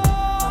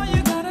 All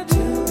you gotta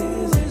do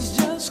is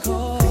just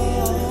call,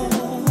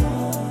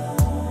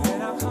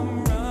 and I'll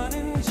come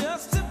running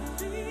just to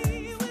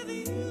be with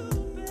you,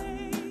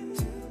 babe.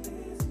 Too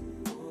busy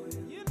for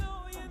you. You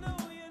know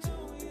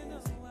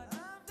what?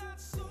 I've got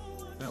so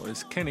much. That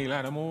was Kenny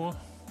Lattimore.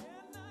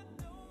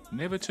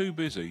 Never too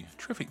busy.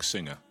 Terrific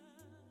singer.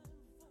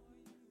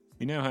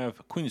 We now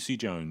have Quincy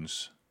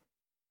Jones.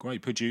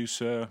 Great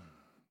producer.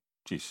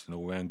 Just an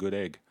all-round good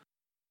egg.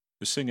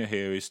 The singer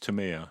here is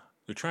Tamir.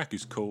 The track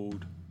is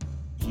called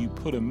You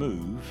Put a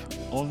Move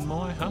on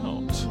My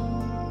Heart.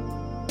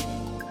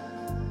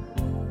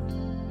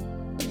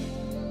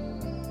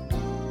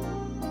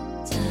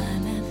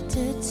 Time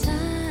after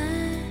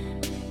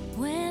time,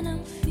 when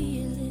I'm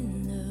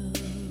feeling low,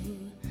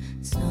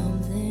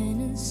 something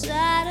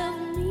inside of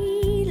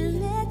me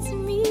lets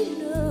me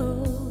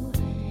know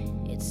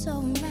it's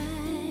alright.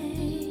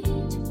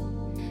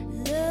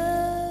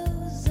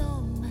 Love's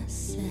on my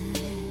side.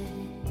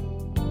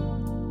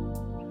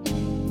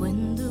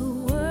 When the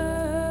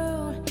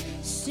world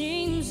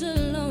seems a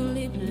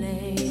lonely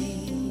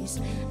place,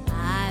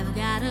 I've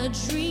got a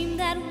dream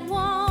that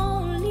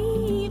won't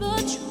leave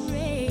a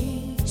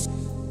trace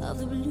of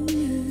the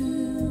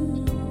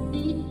blues.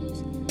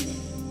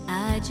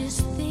 I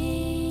just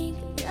think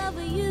of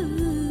you,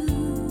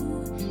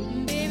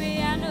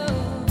 baby. I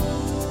know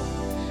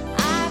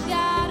I've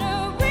got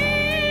a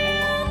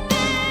real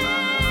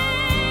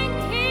thing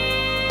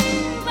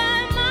here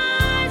by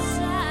my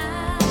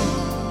side,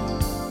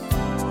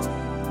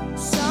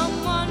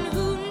 someone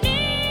who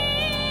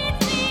needs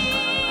me,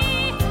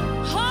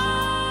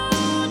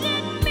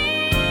 holding me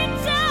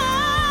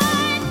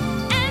tight,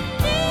 and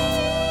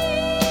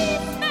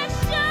these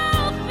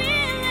special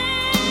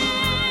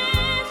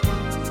feelings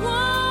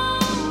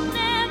won't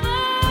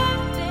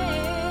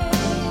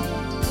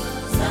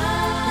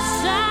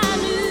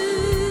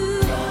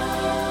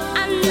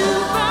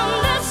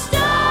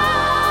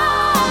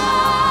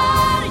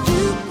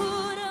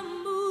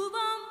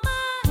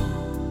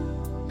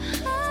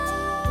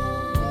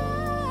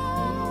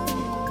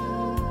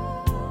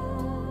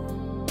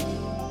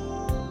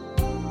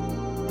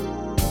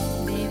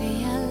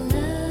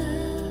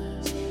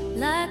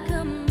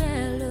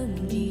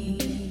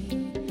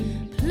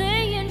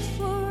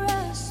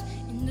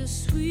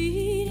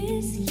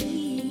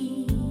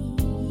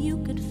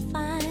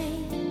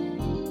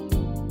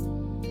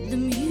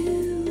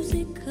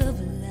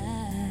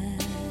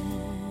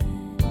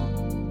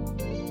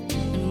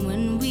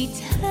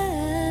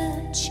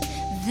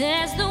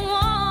There's the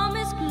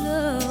warmest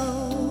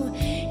glow,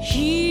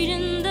 heat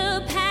in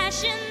the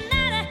passion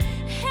that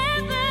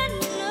heaven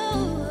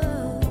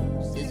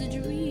knows is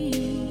a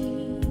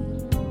dream.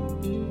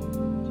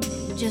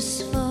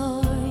 Just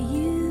for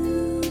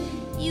you,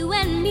 you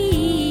and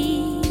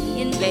me,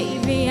 and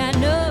baby, I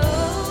know.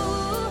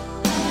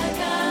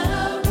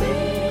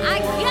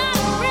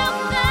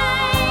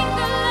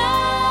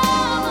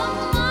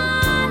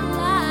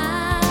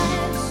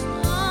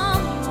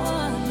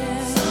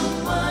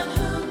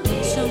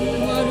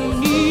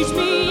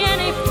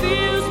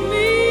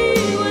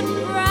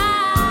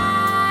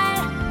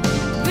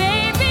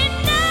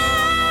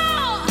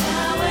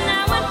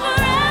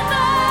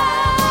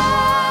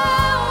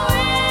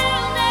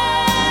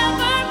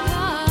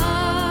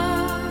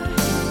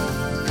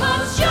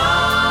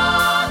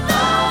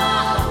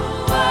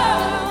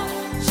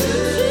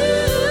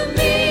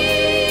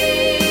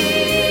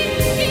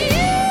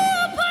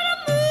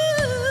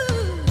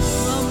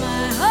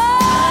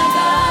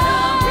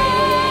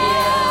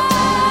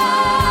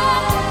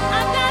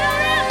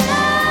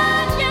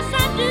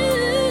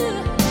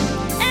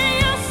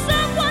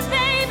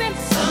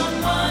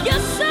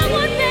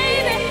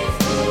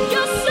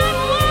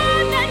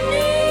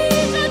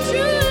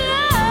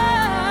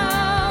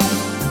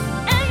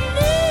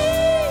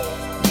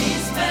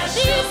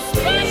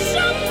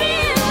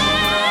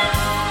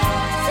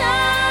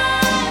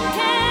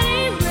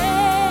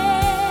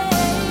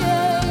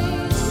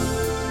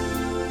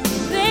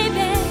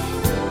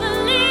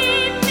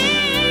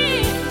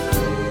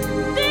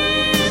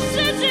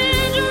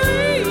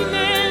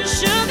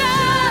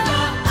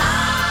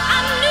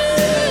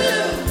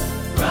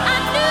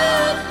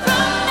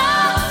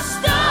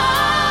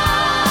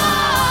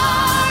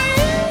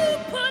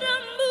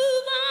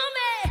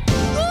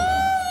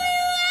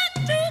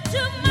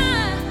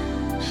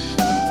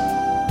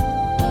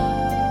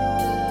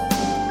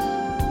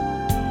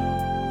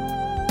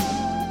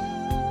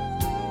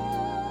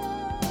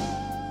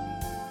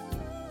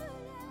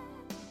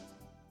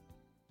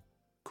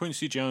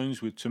 Quincy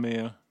Jones with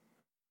Tamir,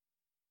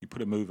 You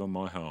Put a Move on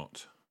My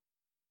Heart.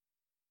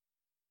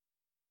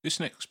 This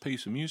next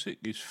piece of music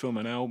is from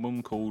an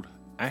album called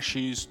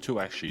Ashes to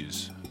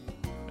Ashes,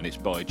 and it's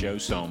by Joe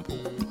Sample.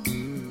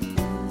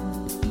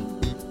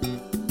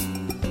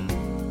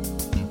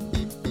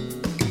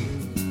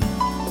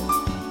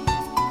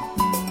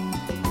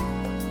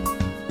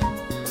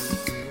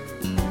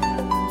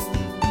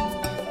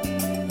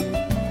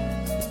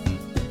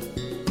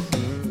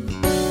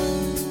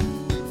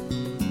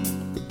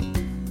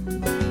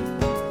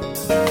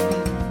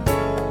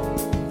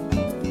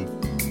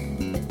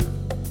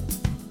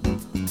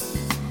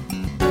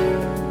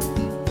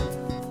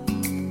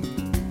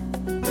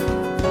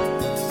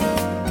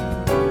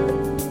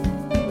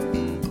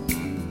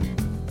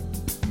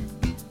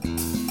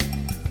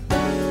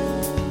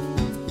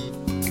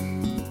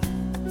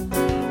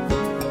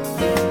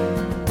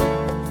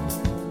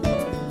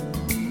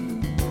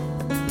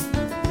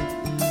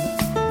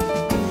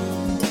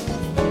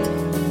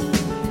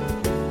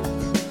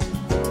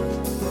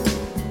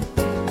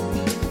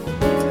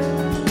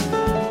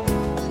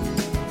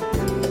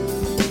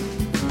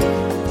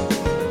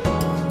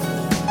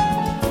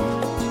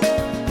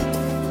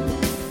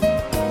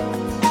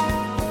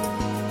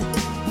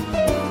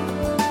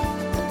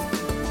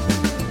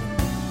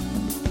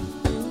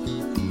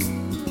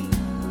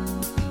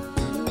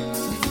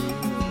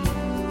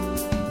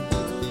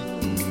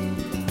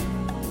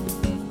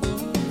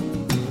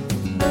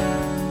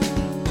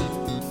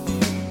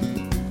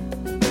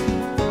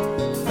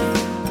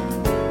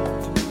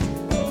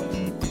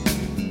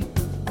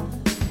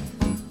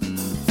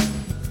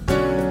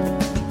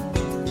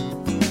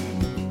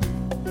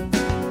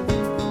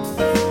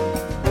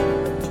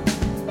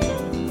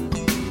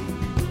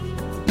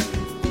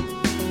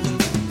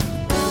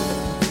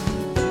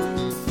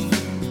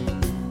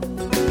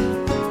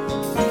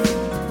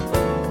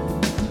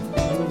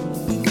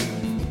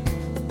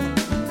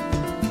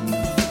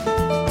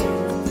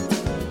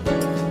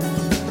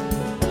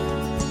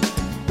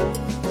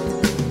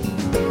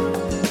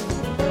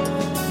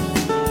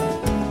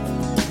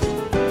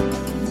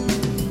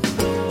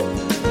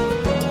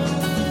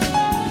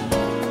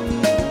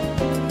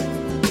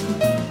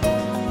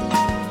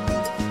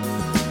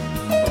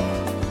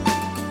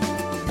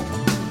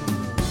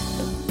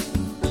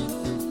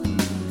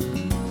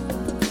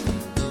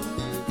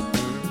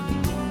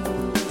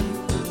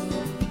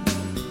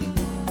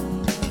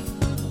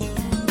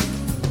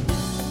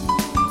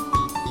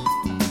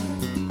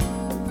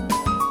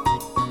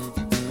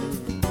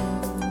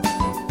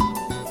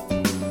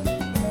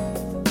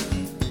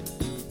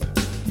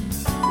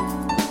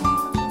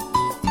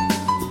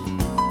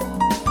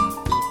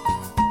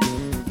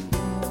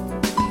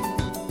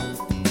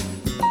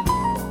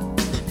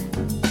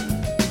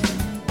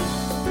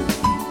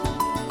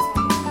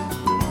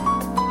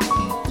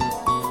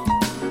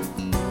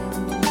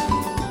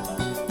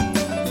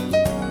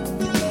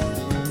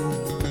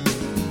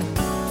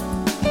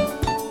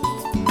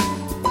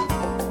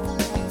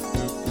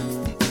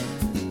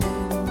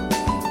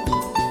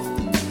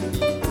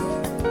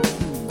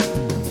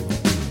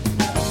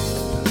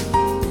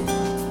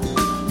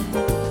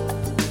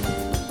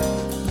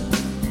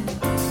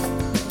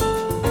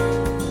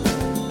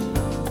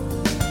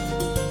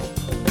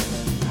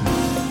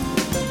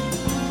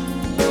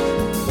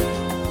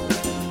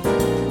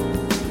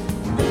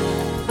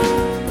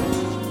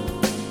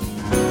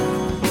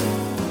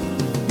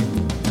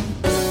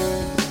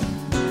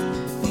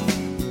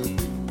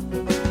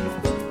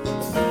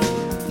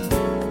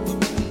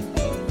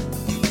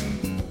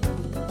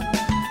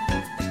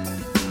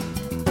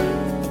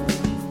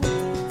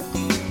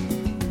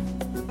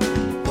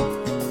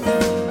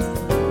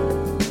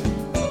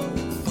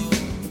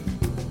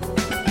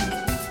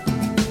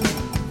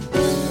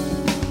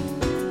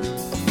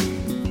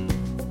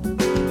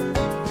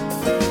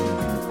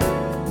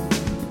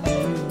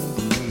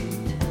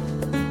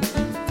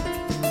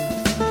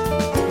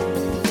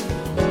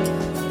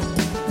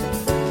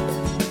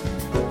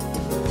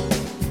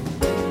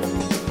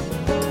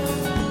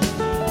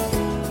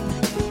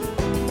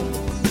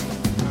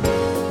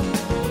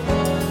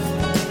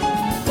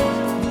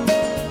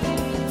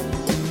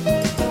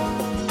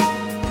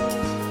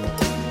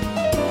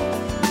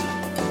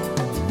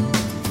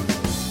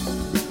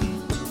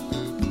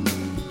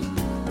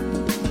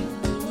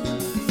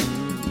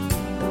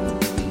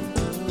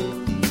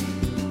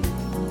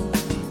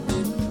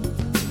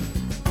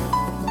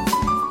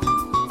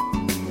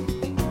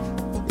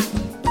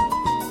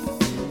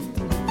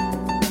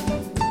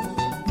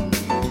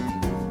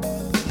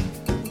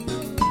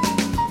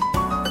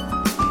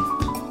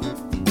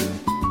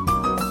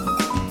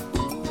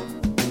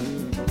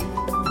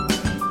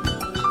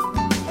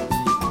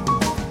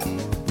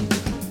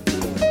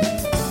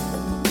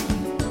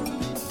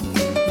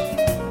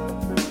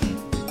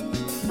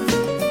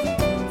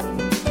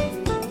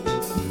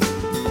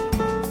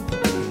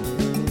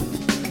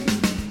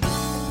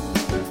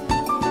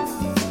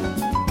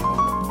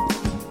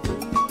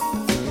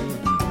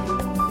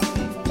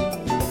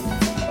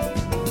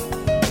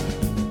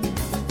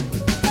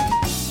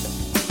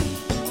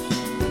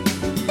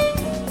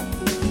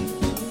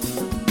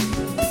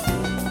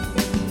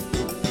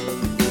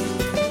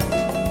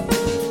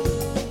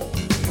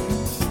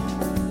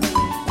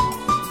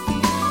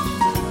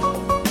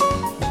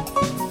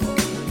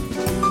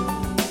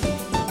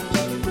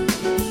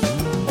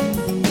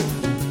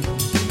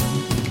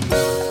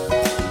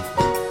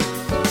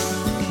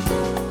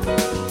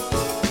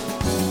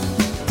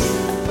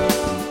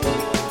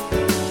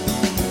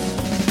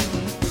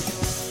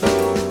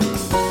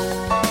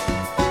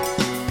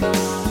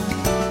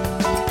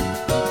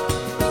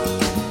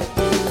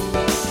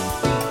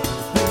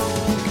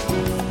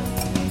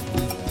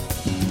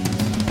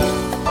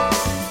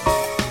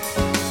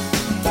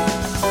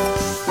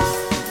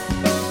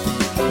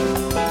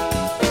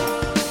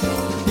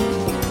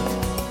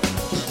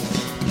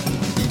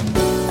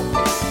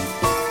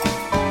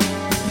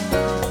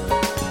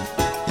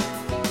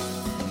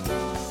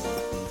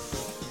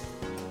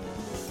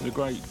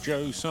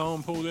 Joe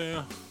sample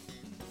there.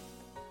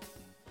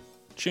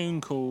 Tune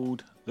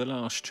called The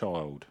Last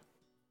Child.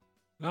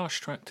 Last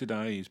track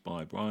today is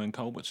by Brian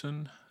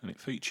Culbertson and it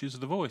features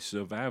the voice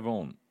of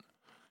Avant.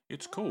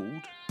 It's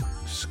called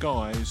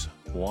Skies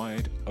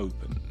Wide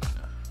Open.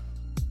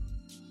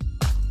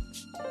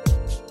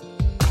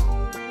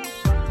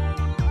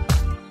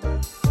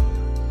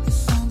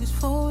 This song is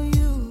for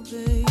you,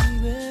 baby.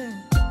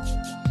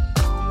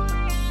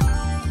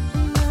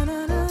 La,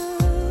 la, la,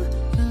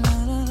 la,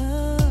 la,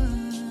 la.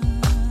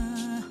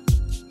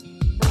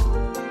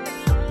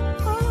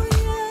 Oh,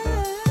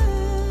 yeah.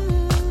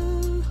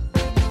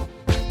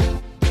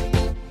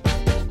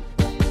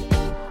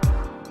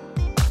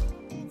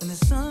 When the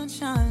sun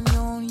shines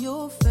on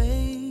your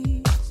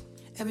face,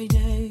 every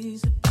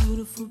day's a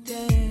beautiful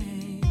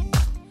day.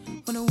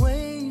 When the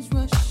waves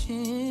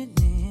rushing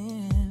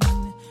in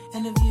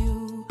and the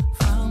view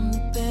from the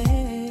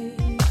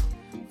bay,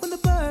 when the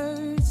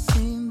birds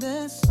sing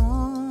their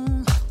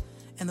song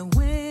and the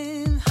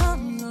wind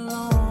hums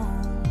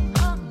along,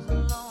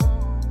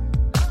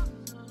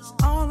 it's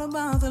all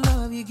about the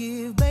love you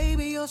give,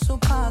 baby. You're so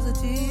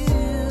positive.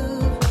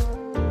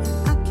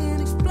 I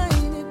can't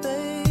explain it,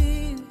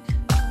 babe.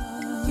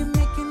 You're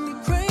making me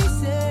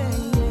crazy.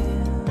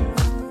 Yeah.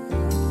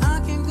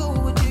 I can't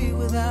go a day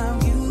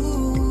without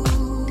you.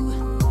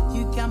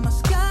 You got my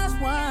skies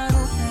wide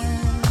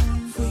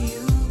open for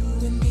you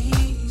and me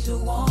to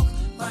walk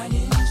right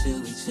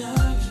into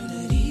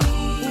eternity.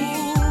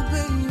 Ooh,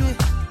 baby,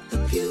 the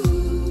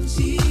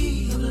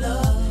beauty of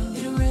love,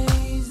 it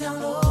rains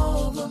down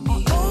over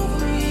me.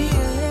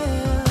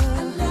 Yeah. I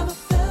never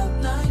felt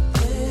like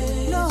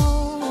this. No,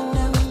 I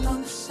never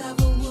thought this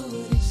ever would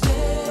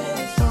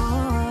exist.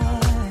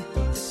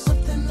 There's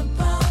something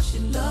about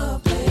your love,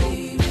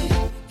 baby.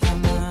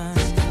 Come on,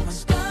 my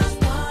skies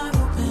wide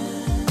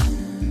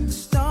open. The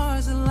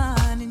stars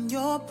align in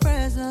your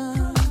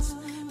presence.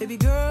 Baby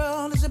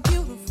girl, it's a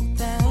beautiful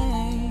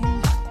thing.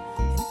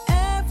 And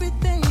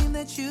everything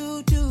that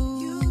you do,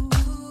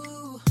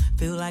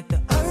 feel like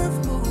the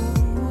earth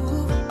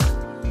move.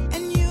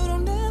 And you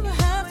don't ever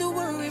have to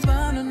worry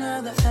about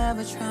another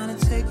ever trying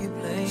to take your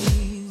place.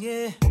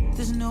 Yeah,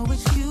 there's no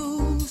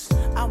excuse.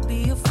 I'll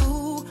be a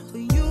fool for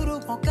you to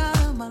walk out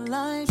of my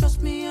life.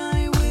 Trust me, I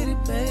ain't with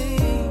it,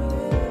 babe.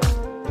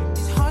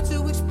 It's hard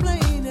to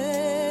explain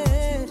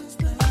it.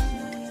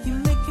 You're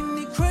making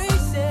me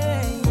crazy,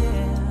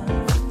 yeah.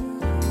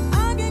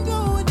 I can't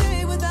go a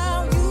day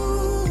without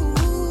you.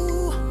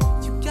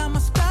 You got my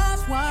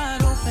skies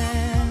wide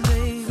open,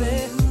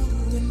 baby.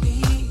 You and me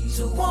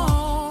to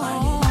walk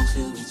right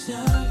into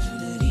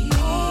eternity.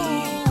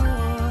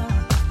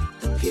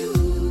 The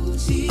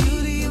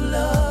beauty of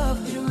love,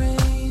 it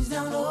rains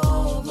down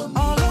over me.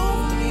 All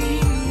over me,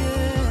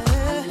 yeah.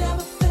 I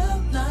never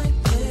felt like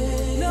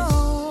this. No,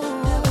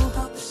 never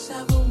thought this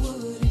ever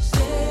would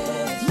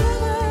exist.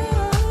 Never.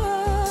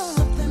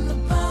 Something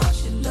about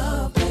your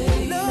love,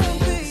 baby. Love,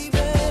 baby.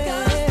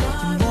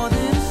 You're more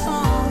than a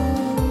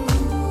song,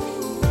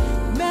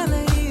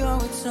 melody or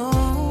its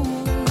own.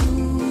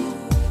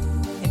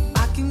 And I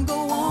can go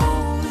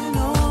on and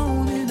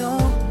on and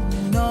on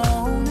and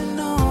on and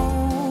on.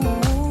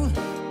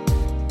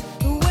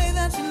 The way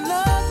that you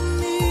love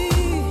me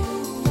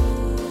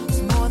is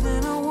more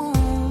than I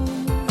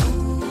want.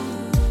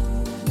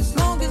 As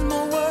long as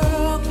my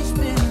world keeps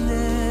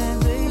spinning,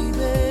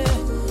 baby,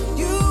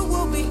 you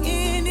will be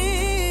in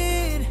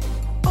it.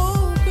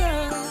 Oh,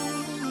 girl,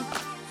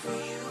 for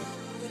you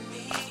and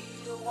me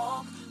to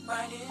walk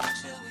right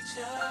into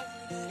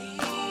eternity.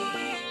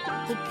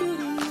 The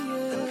beauty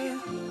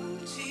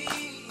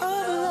of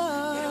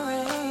love, it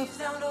rains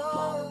down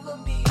over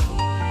me.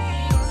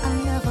 I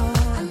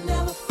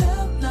never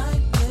felt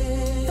like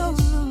this.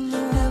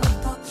 Never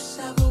thought this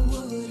ever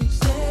would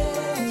exist.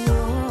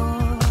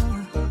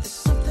 There's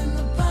something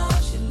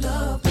about your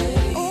love,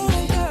 baby. Oh,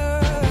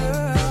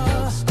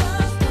 girl,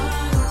 skies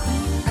wide open.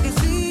 I can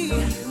see you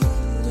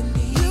and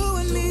me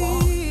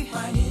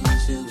right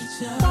into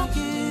eternity.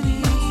 Walking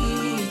into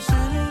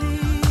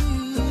eternity.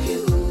 The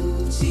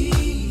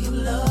beauty of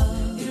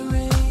love, it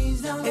rains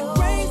down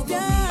over me.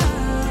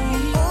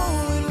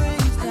 Oh, it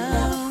rains down. I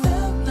never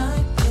felt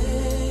like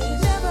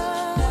this. Never,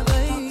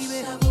 baby.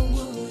 Ever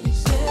would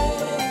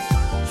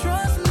exist.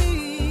 Trust me.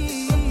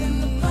 Something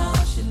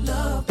about your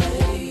love,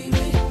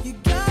 baby. You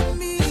got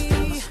me.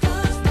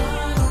 Skies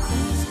wide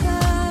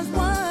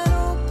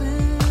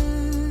open.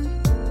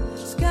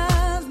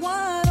 Skies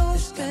wide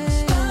open.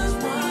 Skies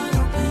wide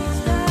open.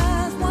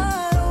 Skies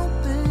wide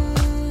open.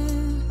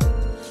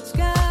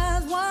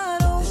 Skies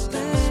wide open. Skies wide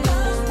open.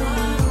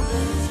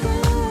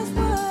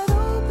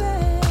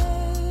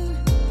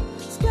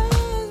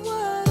 Skies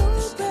wide open.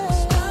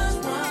 Skies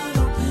wide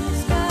open.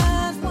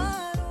 Skies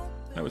wide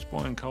open. That was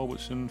Brian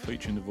Culbertson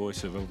featuring the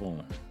voice of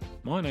Avant.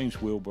 My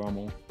name's Will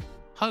Brummel.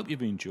 Hope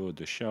you've enjoyed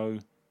the show.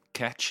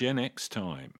 Catch you next time.